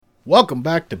Welcome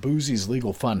back to Boozy's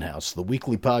Legal Funhouse, the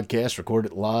weekly podcast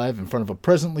recorded live in front of a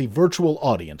presently virtual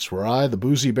audience where I, the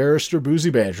Boozy Barrister,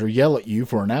 Boozy Badger, yell at you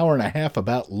for an hour and a half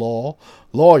about law,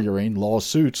 lawyering,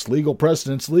 lawsuits, legal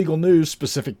precedents, legal news,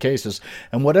 specific cases,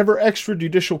 and whatever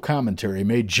extrajudicial commentary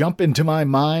may jump into my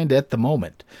mind at the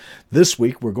moment. This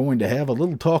week we're going to have a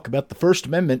little talk about the First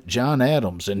Amendment, John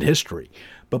Adams, and history.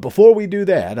 But before we do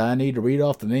that, I need to read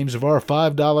off the names of our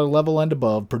 $5 level and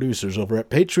above producers over at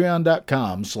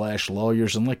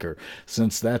patreon.com/lawyersandliquor,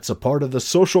 since that's a part of the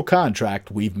social contract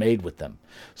we've made with them.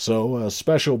 So a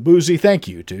special boozy thank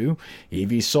you to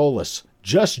Evie Solis,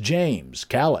 Just James,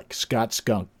 Calic, Scott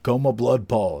Skunk, Coma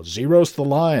Bloodpaw, Zeros the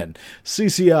Lion,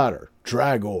 CC Otter,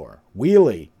 Dragor,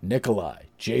 Wheelie, Nikolai,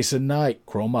 Jason Knight,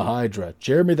 Chroma Hydra,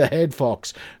 Jeremy the Head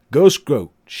Fox, Ghost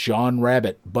Goat, Sean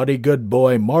Rabbit, Buddy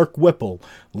Goodboy, Mark Whipple,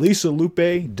 Lisa Lupe,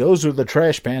 Dozer the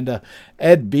Trash Panda,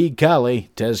 Ed B. Colley,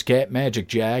 Tezcat Magic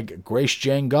Jag, Grace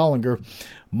Jane Gollinger,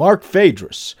 Mark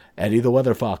Phaedrus, Eddie the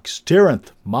Weather Fox,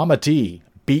 Tyranth, Mama T,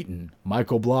 Beaton,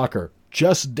 Michael Blocker,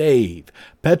 Just Dave,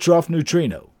 Petrov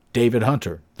Neutrino, David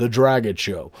Hunter, The Dragon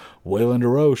Show, Waylon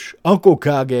DeRoche, Uncle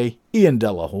Kage, Ian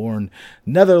Delahorn,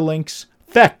 Netherlinks,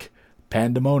 Feck,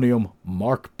 Pandemonium,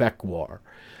 Mark Beckwar.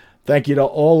 Thank you to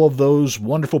all of those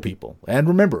wonderful people. And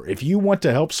remember, if you want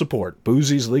to help support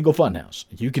Boozy's Legal Funhouse,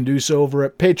 you can do so over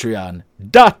at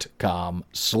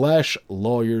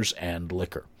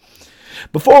patreon.com/lawyersandliquor.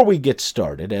 Before we get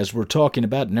started, as we're talking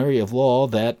about an area of law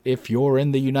that, if you're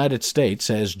in the United States,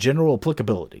 has general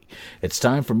applicability, it's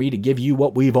time for me to give you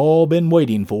what we've all been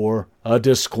waiting for, a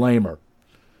disclaimer.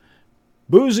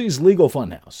 Boozy's Legal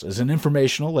Funhouse is an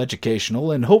informational,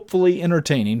 educational, and hopefully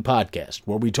entertaining podcast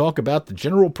where we talk about the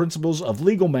general principles of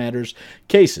legal matters,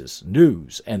 cases,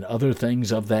 news, and other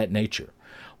things of that nature.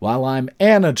 While I'm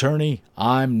an attorney,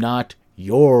 I'm not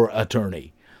your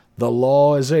attorney. The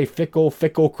law is a fickle,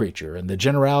 fickle creature, and the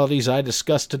generalities I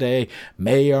discuss today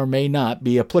may or may not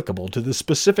be applicable to the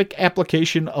specific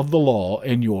application of the law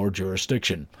in your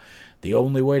jurisdiction. The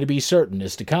only way to be certain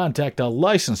is to contact a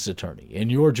licensed attorney in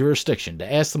your jurisdiction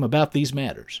to ask them about these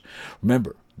matters.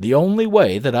 Remember, the only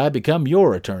way that I become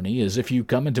your attorney is if you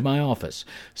come into my office,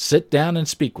 sit down and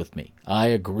speak with me. I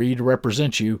agree to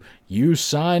represent you. You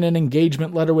sign an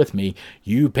engagement letter with me.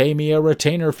 You pay me a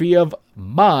retainer fee of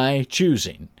my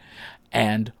choosing.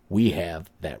 And we have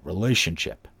that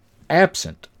relationship.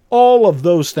 Absent all of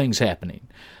those things happening,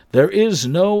 there is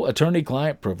no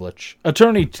attorney-client privilege,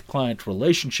 attorney-client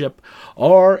relationship,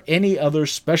 or any other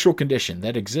special condition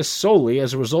that exists solely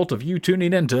as a result of you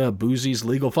tuning into Boozy's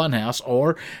Legal Funhouse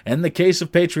or, in the case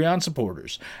of Patreon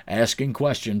supporters, asking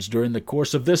questions during the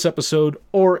course of this episode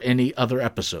or any other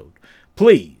episode.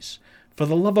 Please, for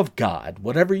the love of God,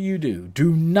 whatever you do,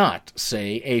 do not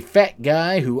say a fat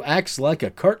guy who acts like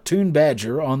a cartoon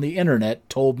badger on the internet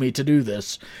told me to do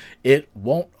this. It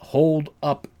won't hold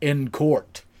up in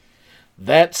court.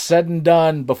 That said and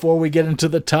done, before we get into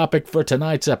the topic for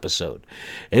tonight's episode,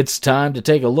 it's time to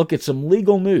take a look at some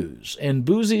legal news in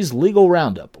Boozy's Legal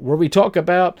Roundup, where we talk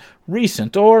about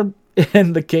recent, or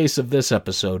in the case of this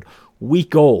episode,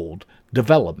 week-old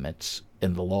developments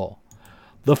in the law.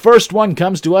 The first one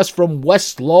comes to us from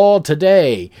Westlaw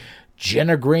Today.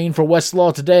 Jenna Green for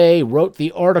Westlaw Today wrote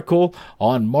the article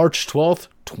on March 12th,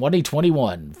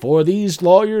 2021. For these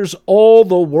lawyers, all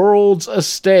the world's a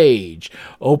stage.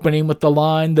 Opening with the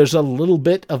line, there's a little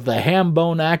bit of the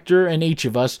ham-bone actor in each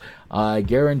of us. I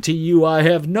guarantee you I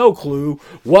have no clue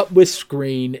what With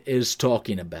Screen is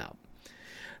talking about.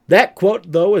 That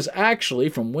quote, though, is actually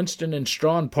from Winston &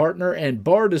 Strawn partner and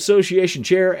Bard Association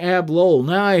Chair Ab Lowell.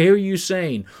 Now I hear you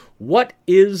saying, what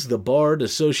is the Bard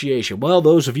Association? Well,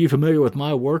 those of you familiar with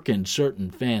my work in certain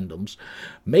fandoms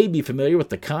may be familiar with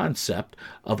the concept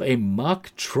of a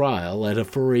mock trial at a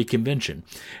furry convention.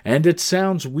 And it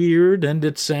sounds weird, and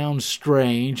it sounds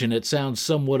strange, and it sounds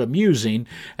somewhat amusing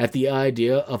at the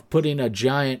idea of putting a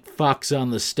giant fox on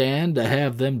the stand to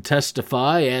have them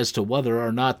testify as to whether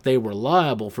or not they were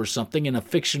liable for something in a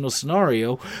fictional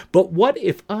scenario. But what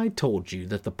if I told you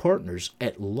that the partners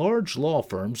at large law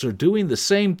firms are doing the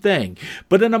same thing,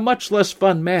 but in a much less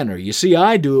fun manner? You see,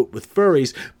 I do it with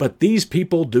furries, but these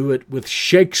people do it with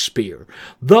Shakespeare.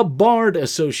 The Bard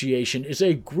Association is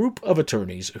a group of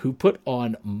attorneys who put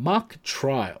on mock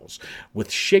trials with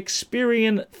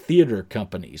Shakespearean theater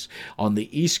companies. On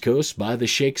the East Coast by the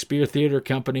Shakespeare Theater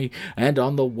Company, and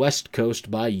on the West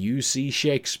Coast by UC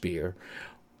Shakespeare,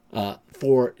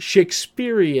 for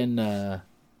Shakespearean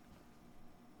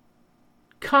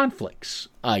conflicts,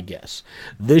 I guess.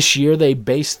 This year they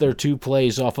based their two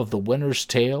plays off of The Winter's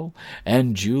Tale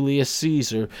and Julius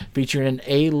Caesar, featuring an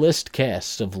A-list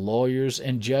cast of lawyers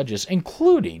and judges,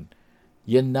 including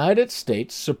United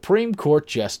States Supreme Court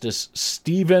Justice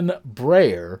Stephen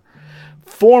Breyer,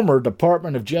 former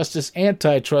Department of Justice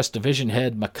Antitrust Division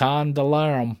head Makan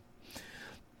Dalaram,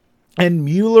 and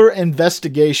Mueller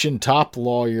investigation top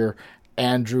lawyer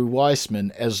Andrew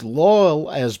Weissman, as loyal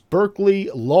as Berkeley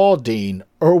Law Dean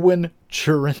Erwin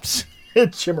Chemerinsky.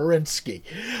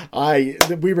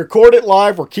 We record it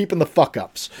live. We're keeping the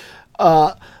fuck-ups.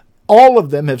 All of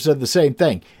them have said the same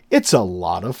thing. It's a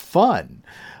lot of fun.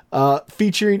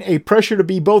 Featuring a pressure to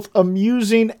be both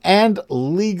amusing and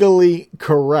legally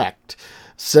correct,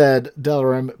 said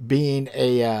Dalaram, being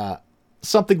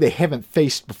something they haven't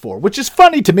faced before, which is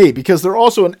funny to me because they're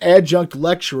also an adjunct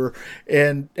lecturer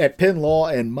at Penn Law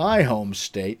in my home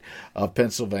state of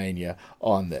Pennsylvania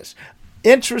on this.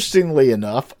 Interestingly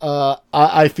enough,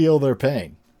 I feel their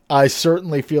pain. I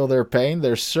certainly feel their pain.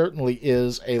 There certainly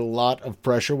is a lot of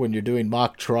pressure when you're doing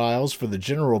mock trials for the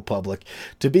general public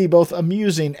to be both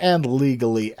amusing and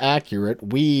legally accurate.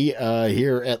 We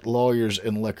here at Lawyers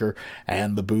and Liquor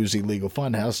and the Boozy Legal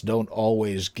Funhouse don't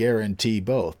always guarantee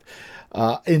both.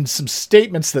 In some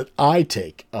statements that I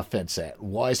take offense at,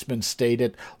 Weissman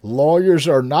stated, lawyers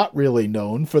are not really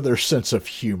known for their sense of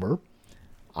humor.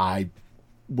 I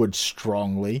would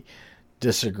strongly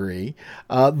disagree.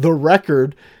 The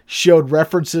record showed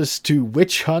references to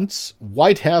witch hunts,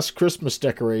 White House Christmas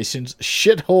decorations,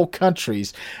 shithole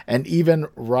countries, and even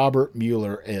Robert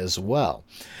Mueller as well.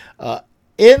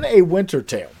 In A Winter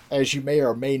Tale, as you may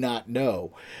or may not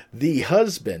know, the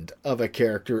husband of a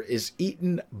character is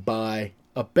eaten by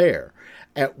a bear.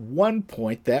 At one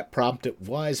point, that prompted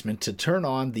Weissman to turn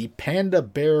on the Panda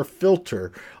Bear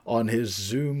filter on his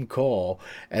Zoom call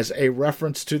as a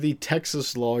reference to the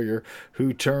Texas lawyer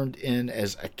who turned in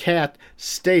as a cat,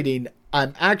 stating,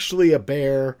 "I'm actually a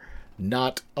bear,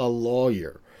 not a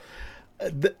lawyer."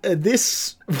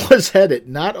 This was headed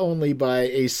not only by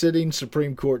a sitting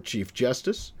Supreme Court Chief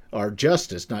Justice, or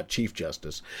Justice, not Chief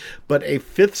Justice, but a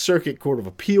Fifth Circuit Court of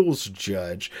Appeals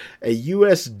judge, a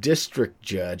U.S. District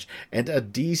Judge, and a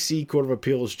D.C. Court of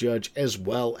Appeals judge, as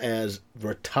well as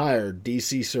retired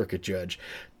D.C. Circuit Judge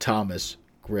Thomas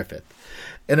Griffith.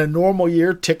 In a normal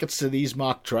year, tickets to these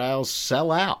mock trials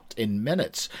sell out in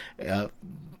minutes,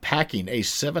 packing a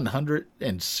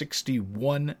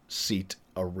 761-seat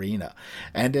arena.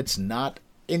 And it's not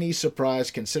any surprise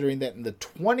considering that in the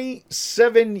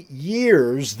 27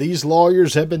 years these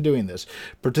lawyers have been doing this,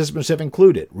 participants have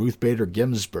included Ruth Bader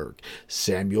Ginsburg,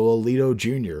 Samuel Alito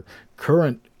Jr.,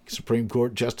 current Supreme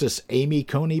Court Justice Amy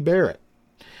Coney Barrett,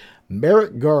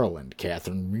 Merrick Garland,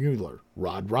 Catherine Mueller,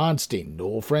 Rod Ronstein,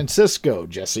 Noel Francisco,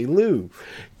 Jesse Liu,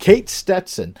 Kate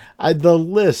Stetson. The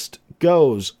list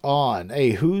goes on.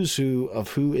 A who's who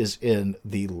of who is in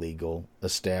the legal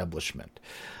establishment.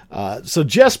 So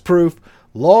just proof,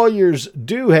 lawyers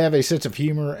do have a sense of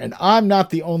humor, and I'm not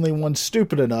the only one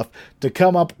stupid enough to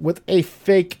come up with a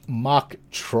fake mock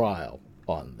trial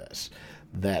on this.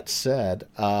 That said,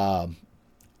 we're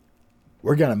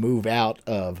going to move out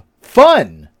of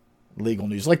fun legal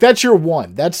news. Like, that's your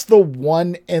one. That's the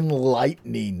one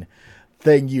enlightening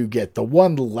thing you get. The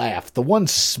one laugh. The one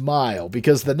smile.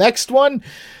 Because the next one,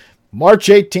 March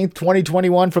 18th,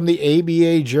 2021, from the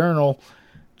ABA Journal,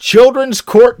 Children's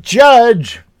Court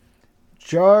Judge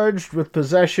charged with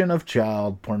possession of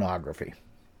child pornography.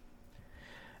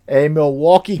 A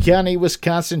Milwaukee County,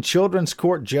 Wisconsin children's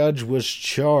court judge was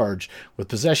charged with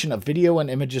possession of video and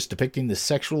images depicting the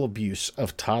sexual abuse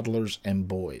of toddlers and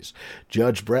boys.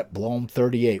 Judge Brett Blom,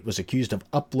 38, was accused of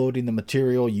uploading the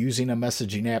material using a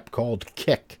messaging app called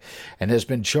Kik and has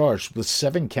been charged with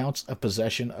 7 counts of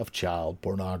possession of child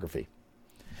pornography.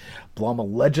 Blum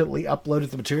allegedly uploaded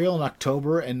the material in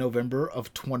October and November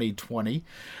of 2020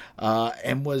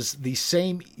 and was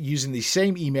using the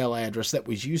same email address that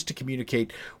was used to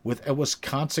communicate with a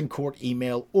Wisconsin court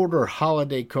email, order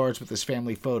holiday cards with his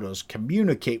family photos,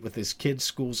 communicate with his kids'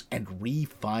 schools, and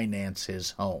refinance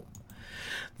his home.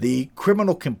 The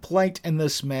criminal complaint in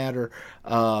this matter,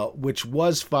 which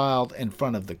was filed in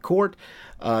front of the court,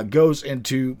 goes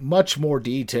into much more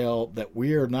detail that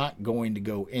we're not going to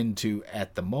go into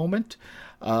at the moment.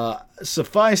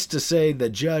 Suffice to say, the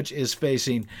judge is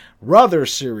facing rather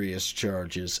serious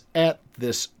charges at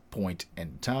this point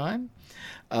in time.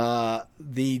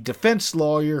 The defense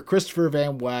lawyer, Christopher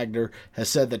Van Wagner, has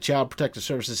said that Child Protective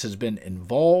Services has been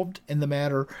involved in the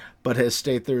matter, but has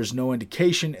stated there is no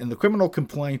indication in the criminal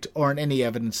complaint or in any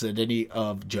evidence that any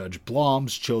of Judge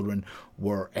Blom's children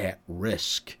were at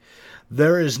risk.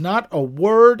 There is not a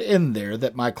word in there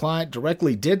that my client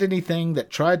directly did anything that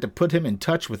tried to put him in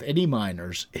touch with any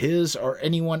minors, his or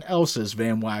anyone else's,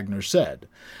 Van Wagner said.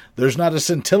 There's not a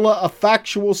scintilla of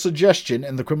factual suggestion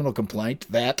in the criminal complaint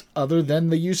that, other than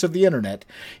the use of the internet,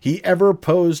 he ever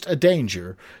posed a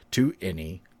danger to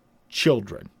any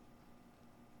children.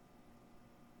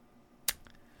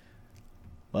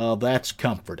 Well, that's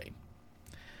comforting.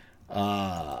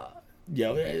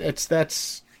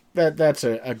 That's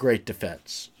a great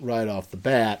defense right off the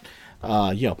bat.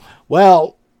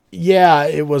 Well, yeah,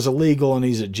 it was illegal and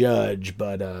he's a judge,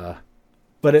 but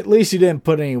at least he didn't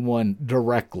put anyone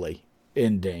directly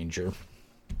in danger.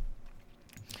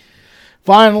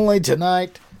 Finally,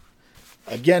 tonight,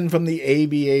 again from the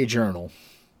ABA Journal,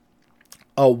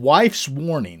 a wife's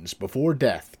warnings before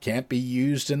death can't be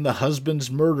used in the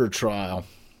husband's murder trial,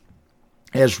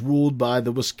 as ruled by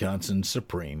the Wisconsin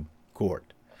Supreme Court.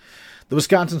 The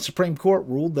Wisconsin Supreme Court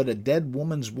ruled that a dead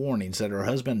woman's warnings that her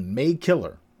husband may kill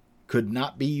her could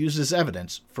not be used as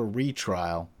evidence for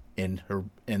retrial in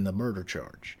the murder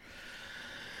charge.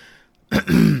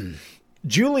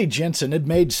 Julie Jensen had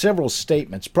made several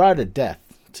statements prior to death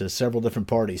to several different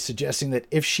parties, suggesting that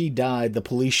if she died, the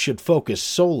police should focus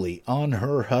solely on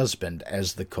her husband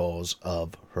as the cause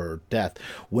of her death.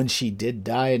 When she did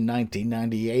die in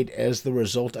 1998 as the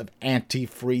result of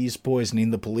antifreeze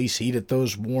poisoning, the police heeded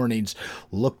those warnings,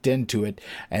 looked into it,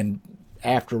 and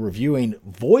after reviewing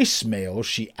voicemail,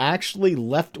 she actually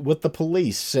left with the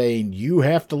police saying, "You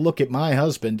have to look at my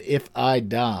husband if I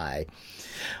die."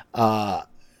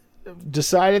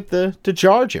 Decided to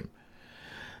charge him.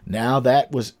 Now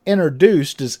that was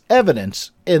introduced as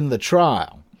evidence in the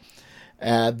trial.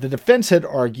 The defense had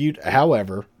argued,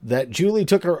 however, that Julie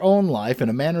took her own life in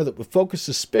a manner that would focus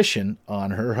suspicion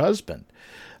on her husband,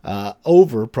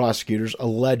 over prosecutors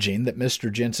alleging that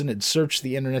Mr. Jensen had searched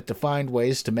the internet to find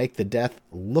ways to make the death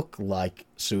look like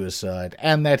suicide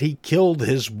and that he killed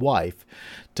his wife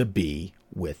to be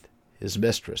with his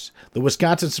mistress. The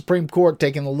Wisconsin Supreme Court,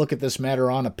 taking a look at this matter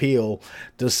on appeal,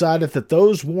 decided that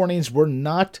those warnings were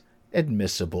not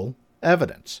admissible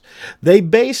evidence. They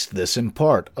based this in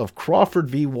part of Crawford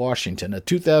v. Washington, a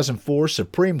 2004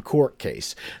 Supreme Court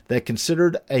case that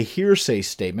considered a hearsay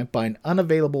statement by an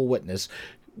unavailable witness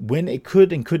when it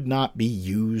could and could not be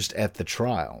used at the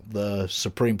trial. The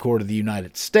Supreme Court of the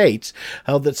United States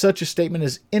held that such a statement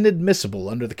is inadmissible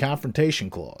under the Confrontation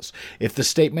Clause if the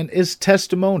statement is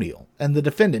testimonial and the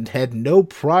defendant had no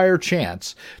prior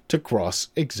chance to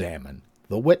cross-examine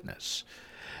the witness.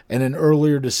 In an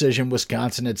earlier decision,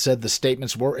 Wisconsin had said the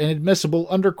statements were inadmissible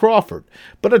under Crawford,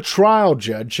 but a trial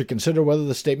judge should consider whether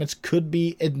the statements could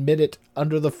be admitted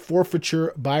under the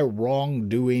forfeiture by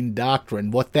wrongdoing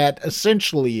doctrine. What that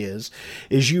essentially is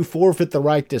you forfeit the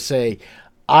right to say,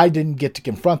 I didn't get to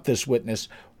confront this witness,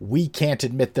 we can't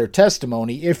admit their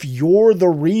testimony if you're the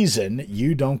reason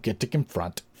you don't get to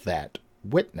confront that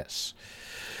witness.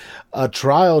 A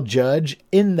trial judge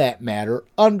in that matter,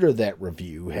 under that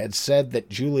review, had said that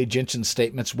Julie Jensen's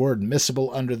statements were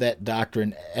admissible under that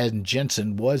doctrine, and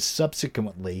Jensen was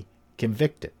subsequently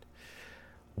convicted.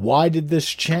 Why did this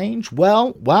change?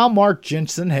 Well, while Mark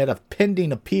Jensen had a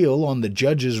pending appeal on the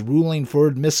judge's ruling for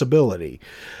admissibility,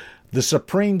 the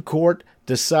Supreme Court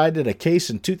decided a case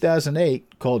in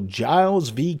 2008 called Giles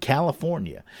v.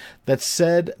 California that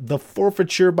said the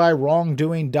forfeiture by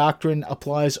wrongdoing doctrine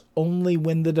applies only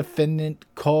when the defendant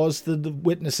caused the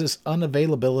witness's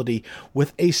unavailability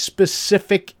with a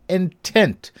specific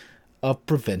intent of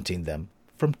preventing them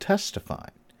from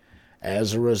testifying.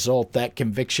 As a result, that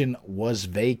conviction was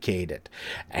vacated,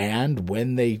 and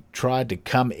when they tried to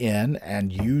come in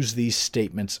and use these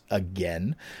statements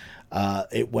again,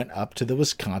 it went up to the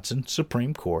Wisconsin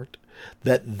Supreme Court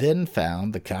that then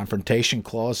found the Confrontation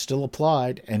Clause still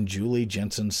applied and Julie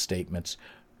Jensen's statements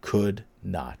could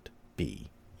not be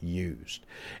used.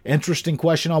 Interesting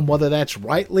question on whether that's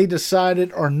rightly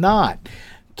decided or not.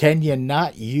 Can you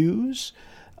not use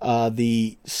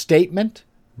the statement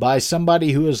by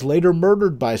somebody who is later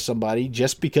murdered by somebody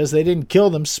just because they didn't kill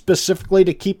them, specifically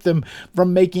to keep them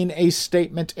from making a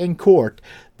statement in court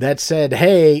that said,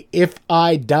 hey, if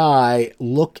I die,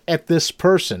 look at this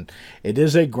person? It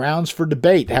is a grounds for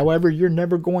debate. However, you're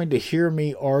never going to hear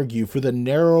me argue for the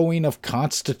narrowing of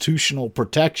constitutional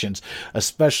protections,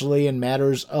 especially in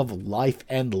matters of life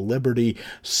and liberty,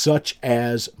 such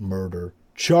as murder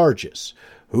charges.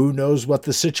 Who knows what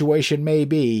the situation may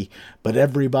be, but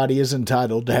everybody is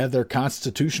entitled to have their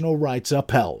constitutional rights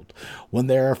upheld when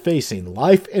they are facing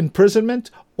life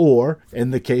imprisonment or,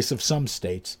 in the case of some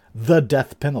states, the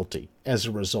death penalty as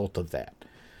a result of that.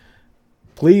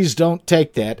 Please don't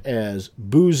take that as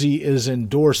Boozy is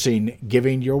endorsing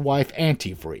giving your wife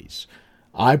antifreeze.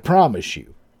 I promise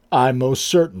you, I most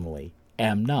certainly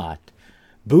am not.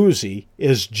 Boozy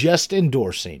is just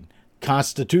endorsing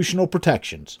constitutional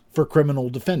protections for criminal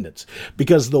defendants,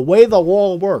 because the way the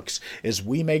law works is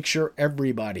we make sure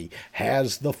everybody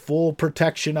has the full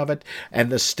protection of it, and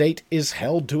the state is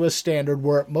held to a standard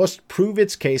where it must prove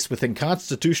its case within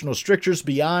constitutional strictures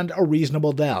beyond a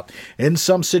reasonable doubt. In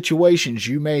some situations,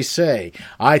 you may say,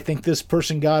 I think this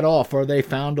person got off, or they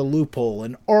found a loophole,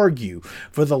 and argue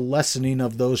for the lessening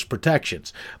of those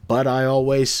protections. But I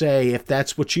always say, if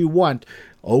that's what you want,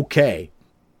 okay.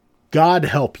 God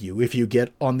help you if you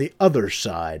get on the other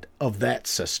side of that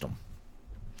system.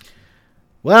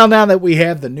 Well, now that we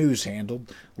have the news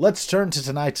handled, let's turn to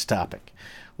tonight's topic,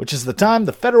 which is the time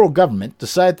the federal government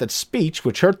decided that speech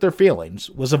which hurt their feelings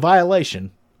was a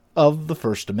violation of the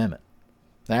First Amendment.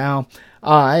 Now,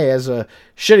 I, as a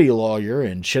shitty lawyer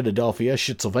in Philadelphia,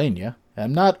 Pennsylvania,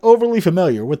 am not overly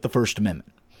familiar with the First Amendment.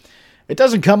 It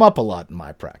doesn't come up a lot in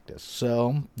my practice,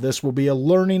 so this will be a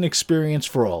learning experience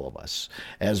for all of us,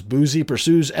 as Boozy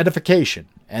pursues edification,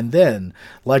 and then,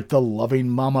 like the loving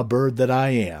mama bird that I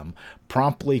am,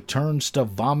 promptly turns to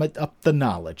vomit up the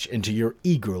knowledge into your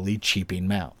eagerly cheeping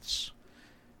mouths.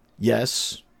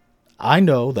 Yes, I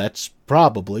know that's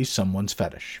probably someone's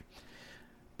fetish.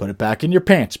 Put it back in your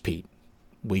pants, Pete.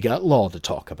 We got law to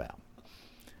talk about.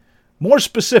 More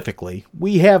specifically,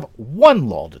 we have one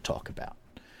law to talk about,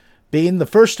 being the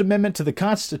First Amendment to the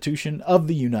Constitution of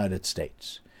the United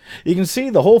States. You can see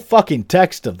the whole fucking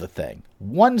text of the thing.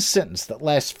 One sentence that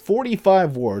lasts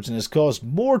 45 words and has caused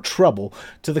more trouble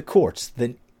to the courts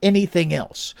than anything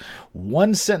else.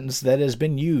 One sentence that has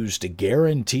been used to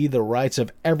guarantee the rights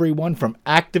of everyone from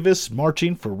activists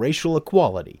marching for racial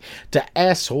equality to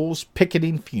assholes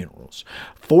picketing funerals.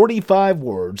 45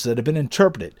 words that have been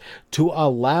interpreted to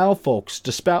allow folks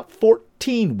to spout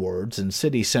 14 words in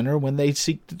city center when they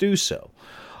seek to do so.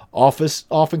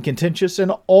 Often contentious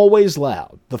and always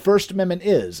loud, the First Amendment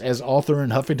is, as author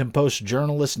and Huffington Post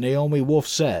journalist Naomi Wolf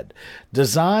said,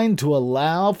 designed to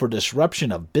allow for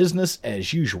disruption of business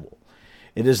as usual.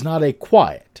 It is not a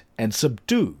quiet and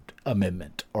subdued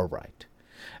amendment or right.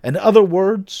 In other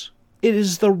words, it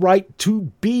is the right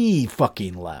to be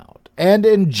fucking loud, and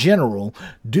in general,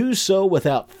 do so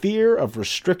without fear of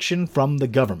restriction from the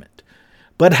government.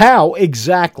 But how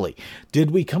exactly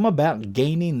did we come about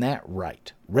gaining that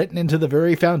right, written into the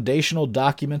very foundational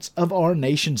documents of our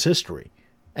nation's history?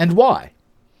 And why?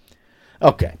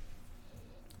 Okay,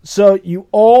 so you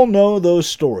all know those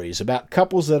stories about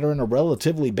couples that are in a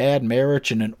relatively bad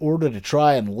marriage, and in order to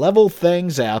try and level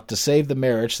things out to save the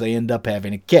marriage, they end up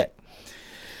having a kid.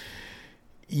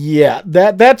 Yeah,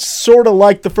 that's sort of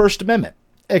like the First Amendment.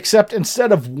 Except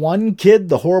instead of one kid,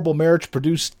 the horrible marriage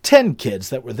produced 10 kids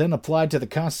that were then applied to the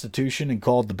Constitution and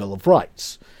called the Bill of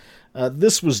Rights.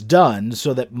 This was done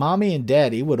so that mommy and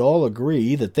daddy would all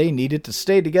agree that they needed to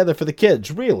stay together for the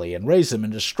kids, really, and raise them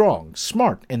into strong,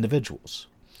 smart individuals.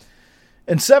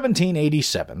 In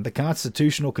 1787, the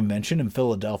Constitutional Convention in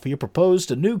Philadelphia proposed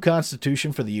a new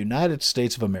constitution for the United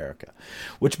States of America,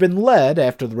 which had been led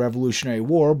after the Revolutionary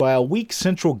War by a weak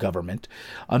central government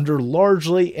under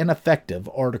largely ineffective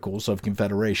Articles of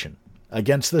Confederation.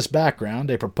 Against this background,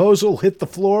 a proposal hit the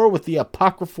floor with the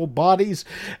apocryphal bodies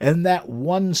and that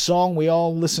one song we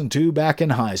all listened to back in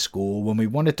high school when we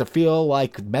wanted to feel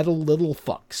like metal little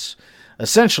fucks.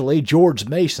 Essentially, George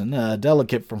Mason, a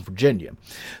delegate from Virginia,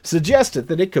 suggested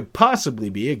that it could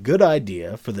possibly be a good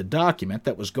idea for the document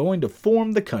that was going to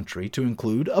form the country to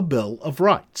include a Bill of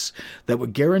Rights that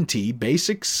would guarantee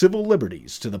basic civil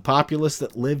liberties to the populace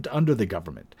that lived under the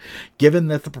government, given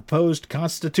that the proposed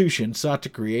Constitution sought to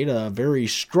create a very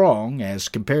strong, as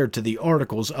compared to the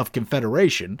Articles of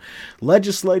Confederation,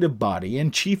 legislative body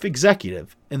and chief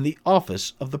executive in the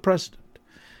office of the President.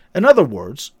 In other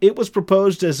words, it was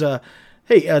proposed as a,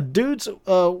 hey, dudes,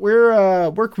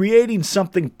 we're creating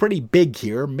something pretty big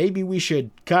here. Maybe we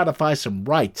should codify some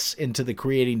rights into the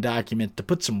creating document to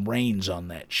put some reins on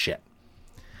that shit.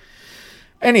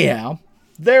 Anyhow,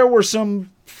 there were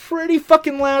some pretty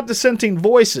fucking loud dissenting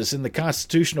voices in the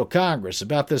Constitutional Congress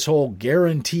about this whole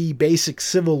guarantee basic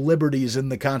civil liberties in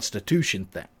the Constitution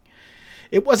thing.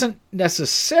 It wasn't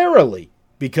necessarily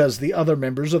because the other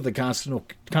members of the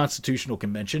Constitutional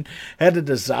Convention had a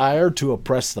desire to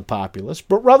oppress the populace,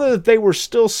 but rather that they were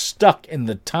still stuck in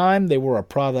the time they were a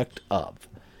product of.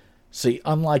 See,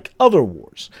 unlike other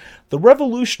wars, the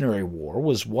Revolutionary War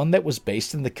was one that was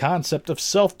based in the concept of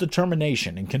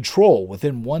self-determination and control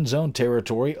within one's own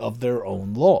territory of their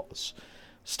own laws.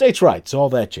 States' rights, all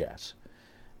that jazz.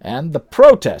 And the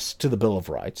protest to the Bill of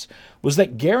Rights was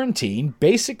that guaranteeing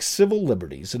basic civil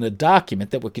liberties in a document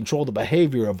that would control the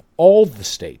behavior of all the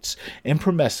states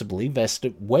impermissibly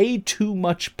vested way too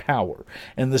much power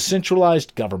in the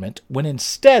centralized government, when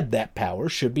instead that power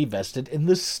should be vested in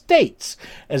the states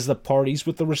as the parties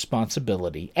with the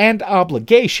responsibility and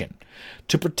obligation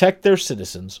to protect their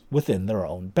citizens within their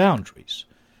own boundaries.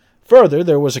 Further,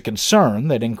 there was a concern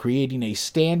that in creating a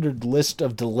standard list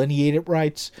of delineated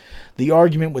rights, the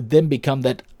argument would then become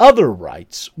that other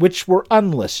rights, which were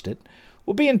unlisted,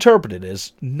 would be interpreted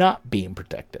as not being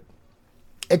protected.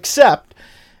 Except,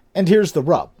 and here's the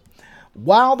rub,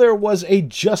 while there was a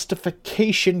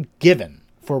justification given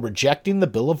for rejecting the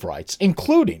Bill of Rights,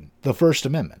 including the First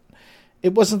Amendment,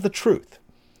 it wasn't the truth.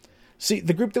 See,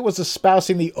 the group that was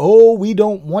espousing we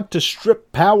don't want to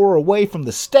strip power away from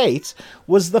the states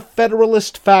was the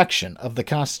Federalist faction of the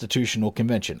Constitutional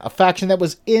Convention, a faction that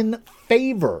was in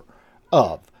favor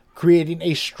of creating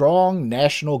a strong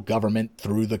national government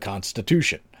through the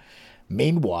Constitution.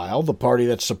 Meanwhile, the party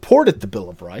that supported the Bill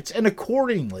of Rights, and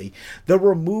accordingly the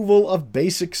removal of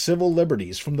basic civil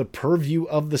liberties from the purview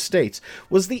of the states,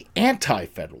 was the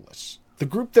Anti-Federalists, the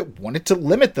group that wanted to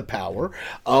limit the power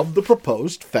of the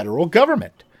proposed federal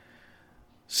government.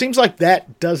 Seems like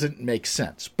that doesn't make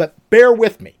sense, but bear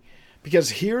with me,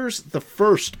 because here's the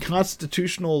first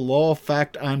constitutional law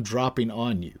fact I'm dropping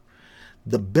on you.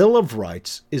 The Bill of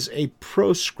Rights is a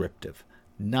proscriptive,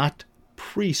 not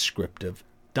prescriptive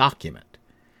document.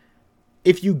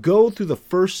 If you go through the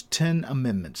first 10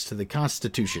 amendments to the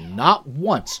Constitution, not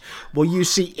once will you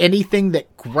see anything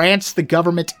that grants the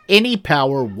government any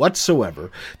power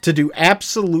whatsoever to do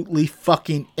absolutely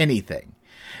fucking anything.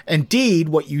 Indeed,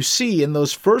 what you see in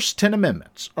those first 10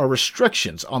 amendments are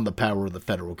restrictions on the power of the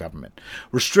federal government.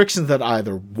 Restrictions that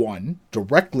either, 1,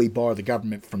 directly bar the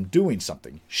government from doing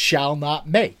something, shall not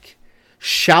make,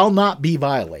 shall not be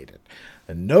violated,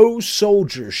 and no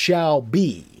soldier shall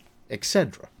be,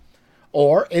 etc.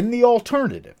 Or, in the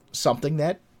alternative, something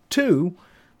that, 2,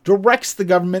 directs the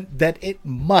government that it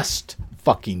must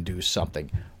fucking do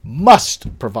something,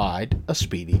 must provide a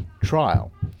speedy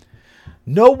trial.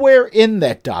 Nowhere in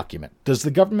that document does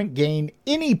the government gain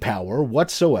any power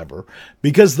whatsoever,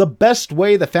 because the best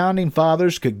way the Founding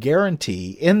Fathers could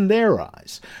guarantee, in their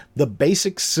eyes, the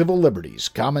basic civil liberties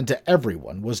common to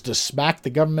everyone was to smack the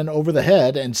government over the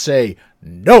head and say,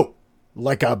 "No!"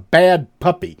 like a bad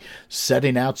puppy,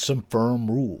 setting out some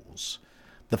firm rules.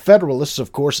 The Federalists,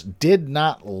 of course, did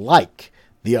not like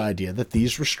the idea that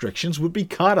these restrictions would be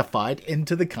codified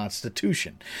into the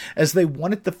Constitution, as they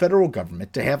wanted the federal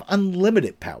government to have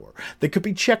unlimited power that could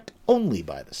be checked only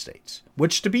by the states,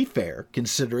 which, to be fair,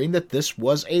 considering that this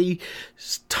was a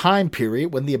time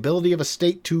period when the ability of a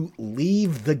state to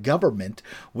leave the government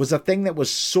was a thing that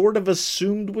was sort of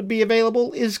assumed would be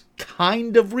available, is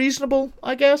kind of reasonable,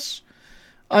 I guess.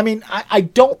 I mean, I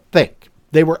don't think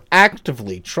they were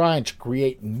actively trying to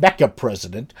create mecha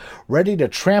president ready to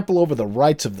trample over the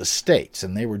rights of the states,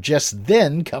 and they were just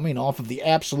then coming off of the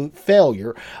absolute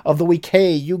failure of the weak,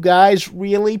 "Hey, you guys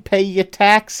really pay your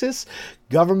taxes?"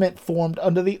 government formed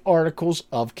under the Articles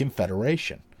of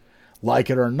Confederation.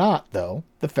 Like it or not, though,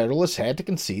 the Federalists had to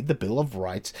concede the Bill of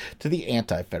Rights to the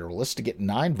Anti-Federalists to get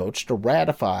 9 votes to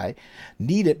ratify,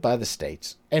 needed by the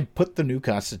states, and put the new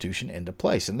Constitution into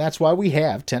place. And that's why we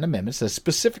have 10 amendments that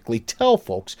specifically tell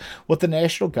folks what the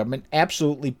national government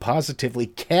absolutely positively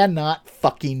cannot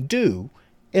fucking do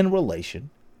in relation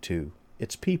to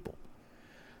its people.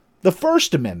 The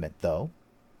First Amendment, though,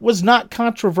 was not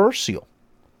controversial.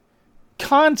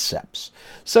 Concepts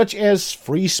such as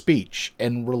free speech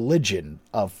and religion,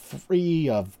 free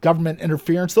of government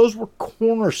interference, those were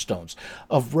cornerstones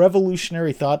of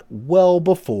revolutionary thought well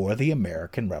before the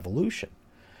American Revolution.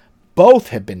 Both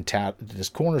have been touted as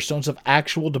cornerstones of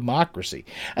actual democracy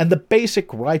and the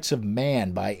basic rights of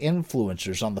man by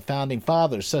influencers on the Founding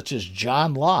Fathers such as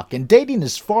John Locke, and dating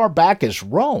as far back as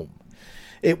Rome.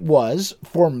 It was,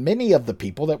 for many of the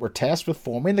people that were tasked with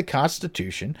forming the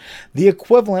Constitution, the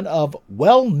equivalent of,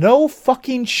 well, no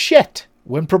fucking shit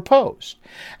when proposed.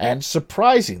 And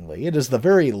surprisingly, it is the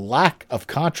very lack of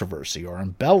controversy or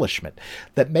embellishment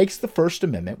that makes the First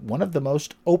Amendment one of the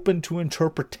most open to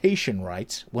interpretation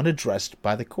rights when addressed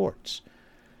by the courts.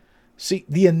 See,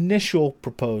 the initial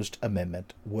proposed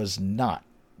amendment was not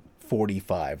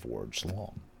 45 words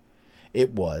long.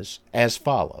 It was as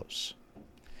follows: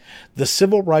 The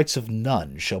civil rights of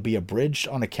none shall be abridged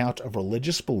on account of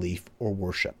religious belief or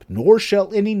worship, nor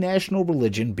shall any national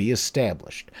religion be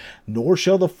established, nor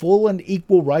shall the full and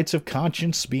equal rights of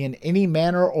conscience be in any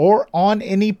manner or on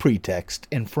any pretext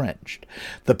infringed.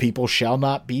 The people shall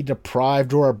not be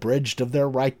deprived or abridged of their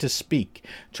right to speak,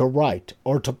 to write,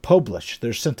 or to publish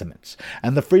their sentiments,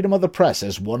 and the freedom of the press,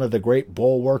 as one of the great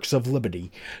bulwarks of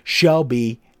liberty, shall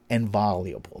be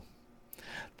inviolable.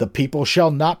 The people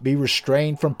shall not be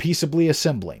restrained from peaceably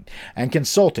assembling and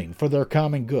consulting for their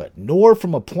common good, nor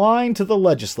from applying to the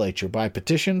legislature by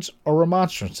petitions or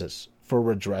remonstrances for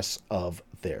redress of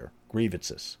their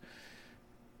grievances.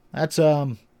 That's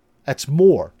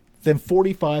more than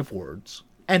 45 words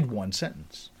and one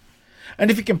sentence.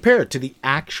 And if you compare it to the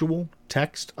actual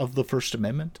text of the First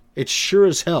Amendment, it sure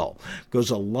as hell goes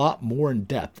a lot more in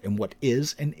depth in what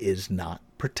is and is not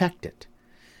protected.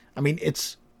 I mean,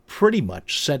 it's pretty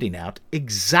much setting out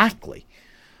exactly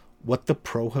what the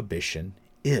prohibition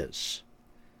is.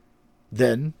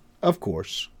 Then, of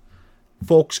course,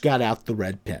 folks got out the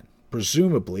red pen,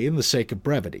 presumably in the sake of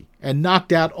brevity, and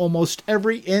knocked out almost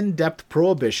every in-depth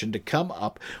prohibition to come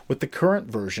up with the current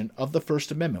version of the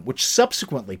First Amendment, which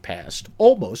subsequently passed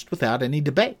almost without any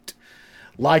debate.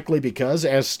 Likely because,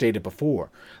 as stated before,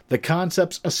 the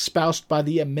concepts espoused by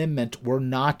the amendment were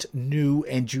not new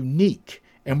and unique,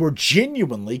 and were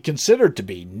genuinely considered to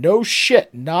be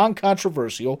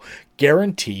non-controversial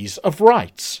guarantees of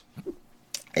rights.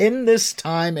 In this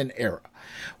time and era,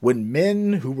 when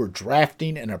men who were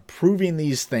drafting and approving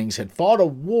these things had fought a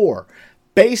war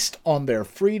based on their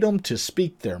freedom to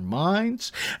speak their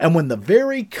minds, and when the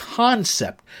very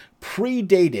concept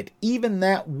predated even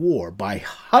that war by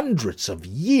hundreds of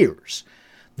years,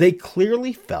 they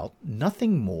clearly felt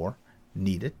nothing more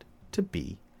needed to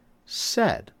be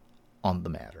said on the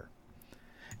matter.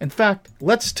 In fact,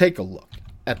 let's take a look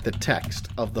at the text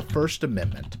of the First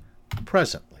Amendment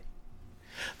presently.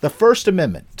 The First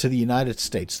Amendment to the United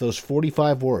States, those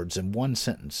 45 words in one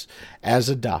sentence, as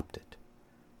adopted.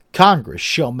 Congress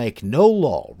shall make no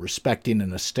law respecting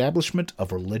an establishment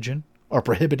of religion, or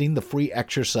prohibiting the free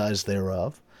exercise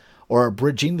thereof, or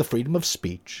abridging the freedom of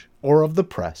speech, or of the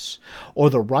press,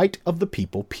 or the right of the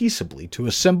people peaceably to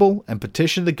assemble and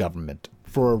petition the government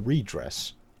for a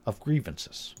redress of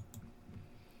grievances.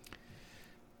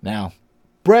 Now,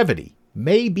 brevity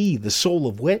may be the soul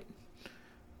of wit,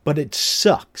 but it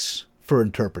sucks for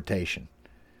interpretation.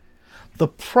 The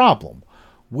problem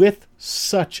with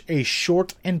such a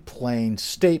short and plain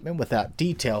statement without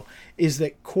detail is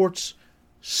that courts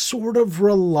sort of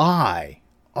rely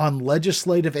on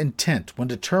legislative intent when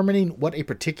determining what a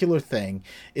particular thing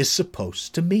is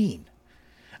supposed to mean.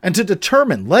 And to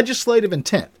determine legislative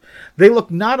intent, they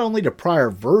look not only to prior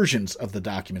versions of the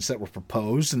documents that were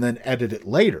proposed and then edited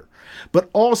later, but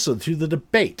also to the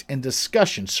debate and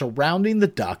discussion surrounding the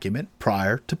document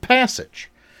prior to passage.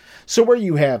 So where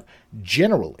you have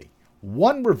generally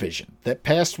one revision that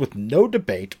passed with no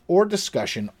debate or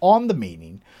discussion on the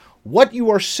meaning, what you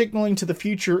are signaling to the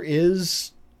future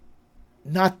is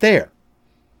not there.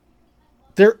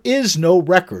 There is no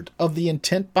record of the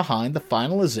intent behind the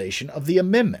finalization of the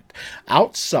amendment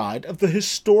outside of the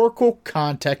historical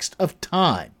context of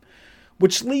time,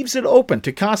 which leaves it open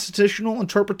to constitutional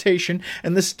interpretation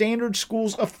and the standard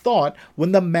schools of thought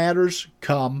when the matters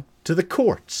come to the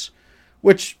courts,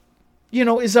 which,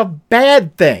 is a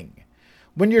bad thing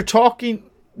when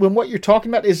what you're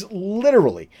talking about is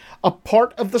literally a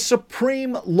part of the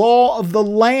supreme law of the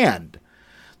land.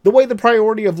 The way the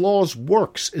priority of laws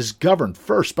works is governed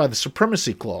first by the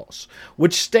Supremacy Clause,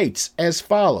 which states as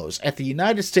follows at the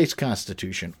United States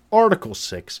Constitution, Article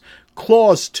 6,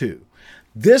 Clause 2,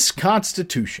 "This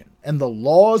Constitution and the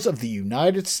laws of the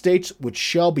United States which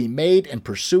shall be made in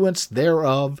pursuance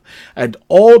thereof, and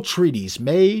all treaties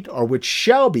made or which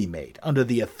shall be made under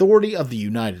the authority of the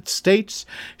United States,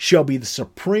 shall be the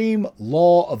supreme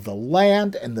law of the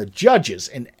land, and the judges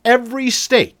in every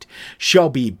state shall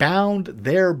be bound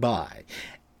thereby.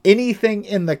 Anything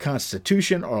in the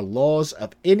Constitution or laws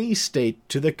of any state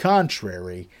to the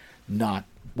contrary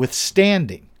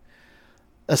notwithstanding."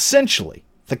 Essentially,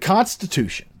 the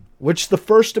Constitution, which the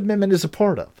First Amendment is a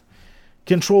part of,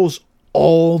 controls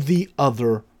all the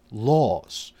other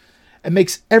laws and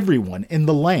makes everyone in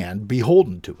the land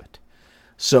beholden to it.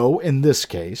 So, in this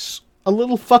case, a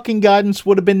little fucking guidance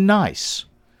would have been nice.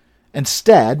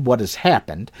 Instead, what has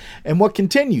happened, and what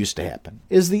continues to happen,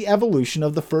 is the evolution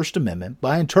of the First Amendment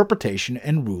by interpretation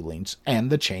and rulings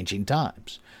and the changing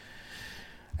times.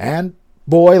 And,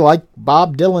 boy, like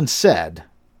Bob Dylan said,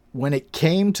 when it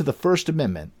came to the First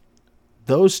Amendment,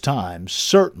 those times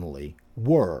certainly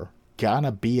were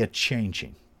gonna be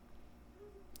a-changing.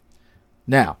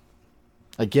 Now,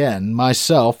 again,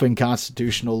 myself in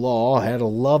constitutional law had a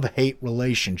love-hate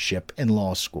relationship in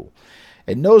law school.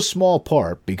 In no small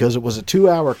part because it was a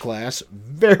 2-hour class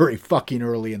very fucking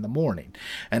early in the morning,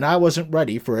 and I wasn't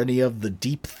ready for any of the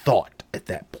deep thought at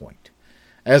that point.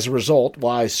 As a result,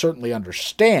 while I certainly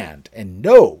understand and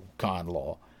know con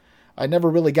law, I never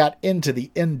really got into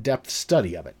the in-depth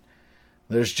study of it.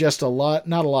 There's just not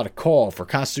a lot of call for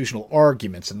constitutional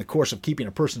arguments in the course of keeping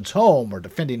a person's home or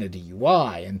defending a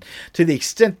DUI, and to the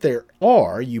extent there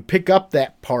are, you pick up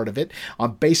that part of it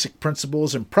on basic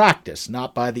principles and practice,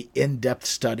 not by the in-depth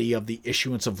study of the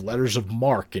issuance of letters of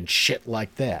marque and shit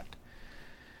like that.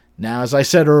 Now, as I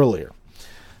said earlier,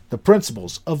 the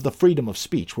principles of the freedom of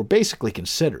speech were basically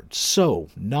considered so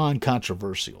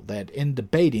non-controversial that in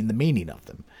debating the meaning of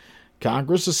them,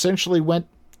 Congress essentially went,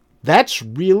 that's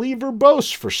really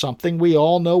verbose for something we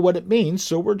all know what it means,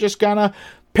 so we're just gonna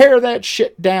pare that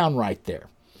shit down right there.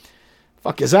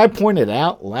 Fuck, as I pointed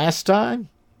out last time,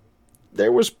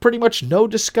 there was pretty much no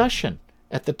discussion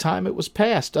at the time it was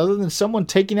passed, other than someone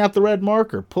taking out the red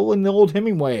marker, pulling the old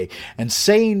Hemingway, and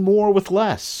saying more with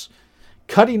less,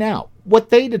 cutting out what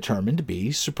they determined to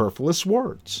be superfluous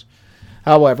words.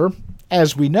 However,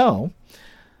 as we know,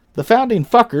 the founding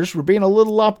fuckers were being a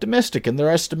little optimistic in their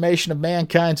estimation of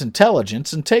mankind's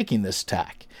intelligence in taking this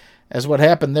tack, as what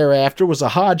happened thereafter was a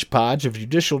hodgepodge of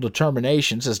judicial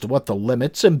determinations as to what the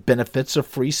limits and benefits of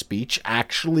free speech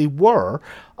actually were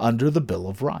under the Bill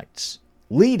of Rights,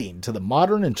 leading to the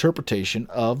modern interpretation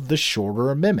of the Shorter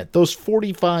Amendment, those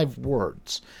 45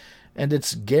 words, and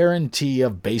its guarantee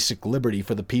of basic liberty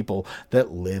for the people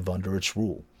that live under its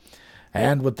rule.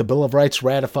 And with the Bill of Rights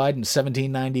ratified in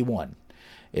 1791,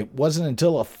 it wasn't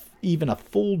until even a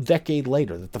full decade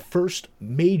later that the first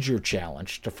major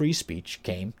challenge to free speech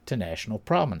came to national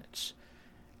prominence.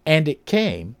 And it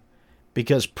came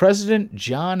because President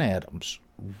John Adams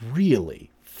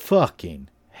really fucking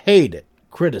hated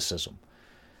criticism,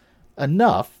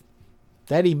 enough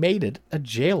that he made it a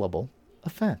jailable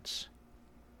offense.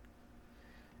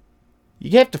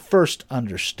 You have to first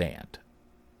understand,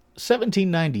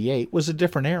 1798 was a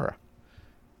different era.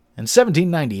 In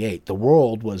 1798, the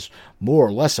world was more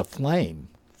or less aflame.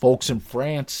 Folks in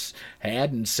France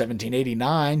had, in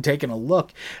 1789, taken a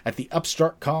look at the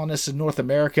upstart colonists in North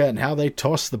America and how they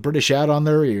tossed the British out on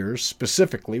their ears,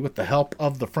 specifically with the help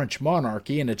of the French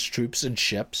monarchy and its troops and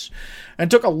ships, and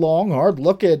took a long, hard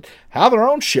look at how their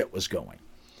own shit was going.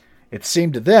 It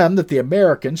seemed to them that the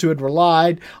Americans, who had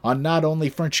relied on not only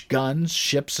French guns,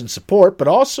 ships, and support, but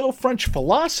also French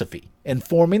philosophy in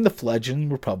forming the fledgling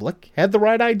republic, had the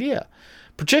right idea,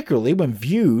 particularly when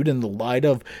viewed in the light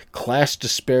of class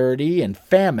disparity and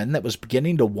famine that was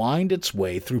beginning to wind its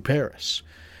way through Paris.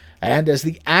 And as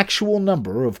the actual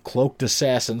number of cloaked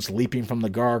assassins leaping from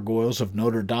the gargoyles of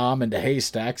Notre Dame into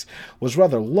haystacks was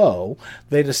rather low,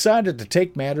 they decided to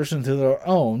take matters into their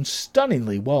own,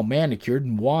 stunningly well-manicured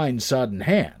and wine-sodden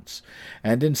hands.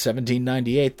 And in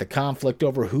 1798, the conflict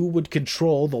over who would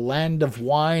control the land of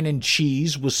wine and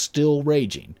cheese was still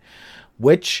raging,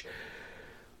 which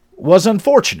was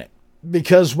unfortunate,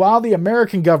 because while the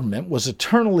American government was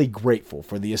eternally grateful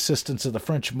for the assistance of the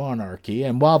French monarchy,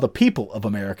 and while the people of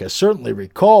America certainly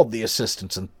recalled the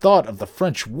assistance and thought of the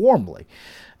French warmly,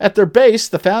 at their base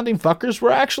the founding fuckers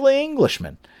were actually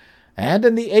Englishmen. And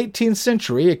in the 18th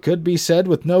century, it could be said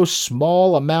with no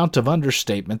small amount of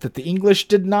understatement that the English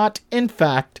did not, in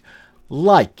fact,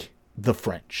 like the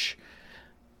French.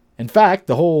 In fact,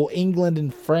 the whole England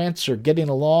and France are getting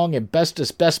along and best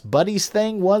as best buddies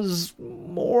thing was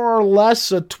more or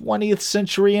less a 20th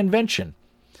century invention.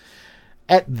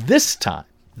 At this time,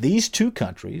 these two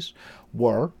countries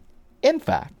were, in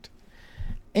fact,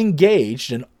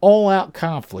 engaged in all-out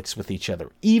conflicts with each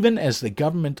other, even as the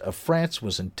government of France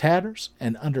was in tatters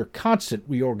and under constant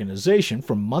reorganization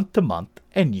from month to month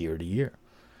and year to year.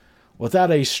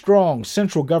 Without a strong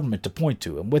central government to point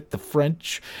to, and with the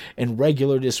French in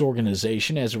regular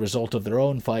disorganization as a result of their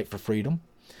own fight for freedom,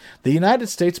 the United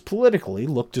States politically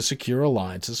looked to secure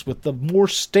alliances with the more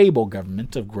stable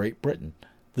government of Great Britain,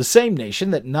 the same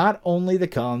nation that not only the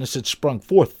colonists had sprung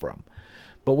forth from,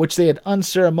 but which they had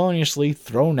unceremoniously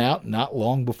thrown out not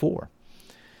long before.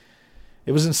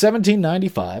 It was in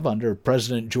 1795, under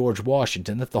President George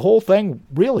Washington, that the whole thing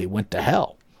really went to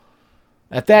hell.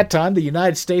 At that time, the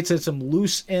United States had some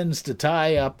loose ends to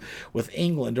tie up with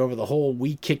England over the whole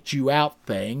 "we kicked you out"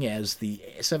 thing, as the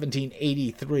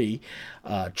 1783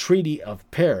 Treaty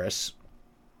of Paris,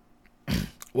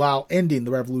 while ending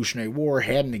the Revolutionary War,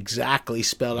 hadn't exactly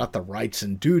spelled out the rights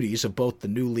and duties of both the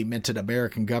newly minted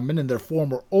American government and their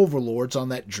former overlords on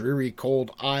that dreary,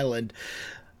 cold island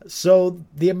So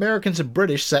the Americans and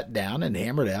British sat down and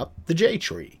hammered out the Jay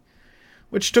Treaty,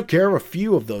 which took care of a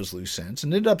few of those loose ends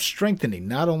and ended up strengthening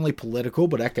not only political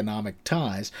but economic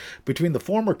ties between the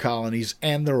former colonies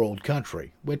and their old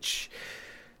country, which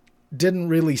didn't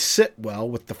really sit well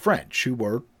with the French, who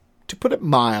were, to put it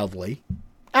mildly,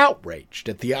 outraged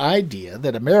at the idea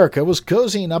that America was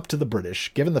cozying up to the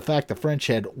British, given the fact the French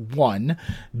had, 1,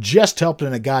 just helped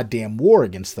in a goddamn war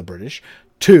against the British,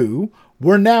 2,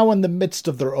 were now in the midst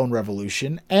of their own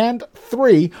revolution, and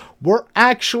 3, were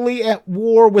actually at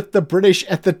war with the British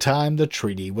at the time the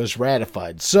treaty was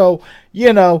ratified. So,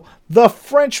 the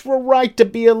French were right to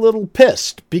be a little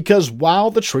pissed, because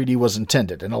while the treaty was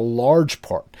intended, in a large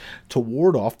part, to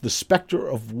ward off the specter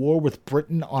of war with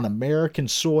Britain on American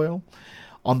soil,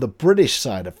 on the British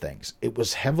side of things, it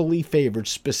was heavily favored,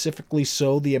 specifically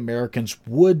so the Americans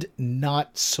would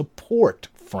not support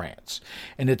France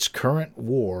in its current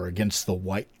war against the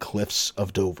White Cliffs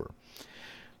of Dover.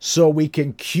 So we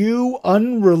can cue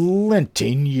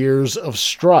unrelenting years of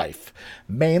strife,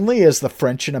 mainly as the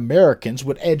French and Americans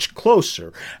would edge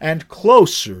closer and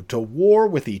closer to war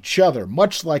with each other,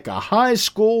 much like a high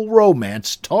school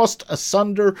romance tossed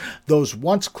asunder. Those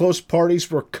once close parties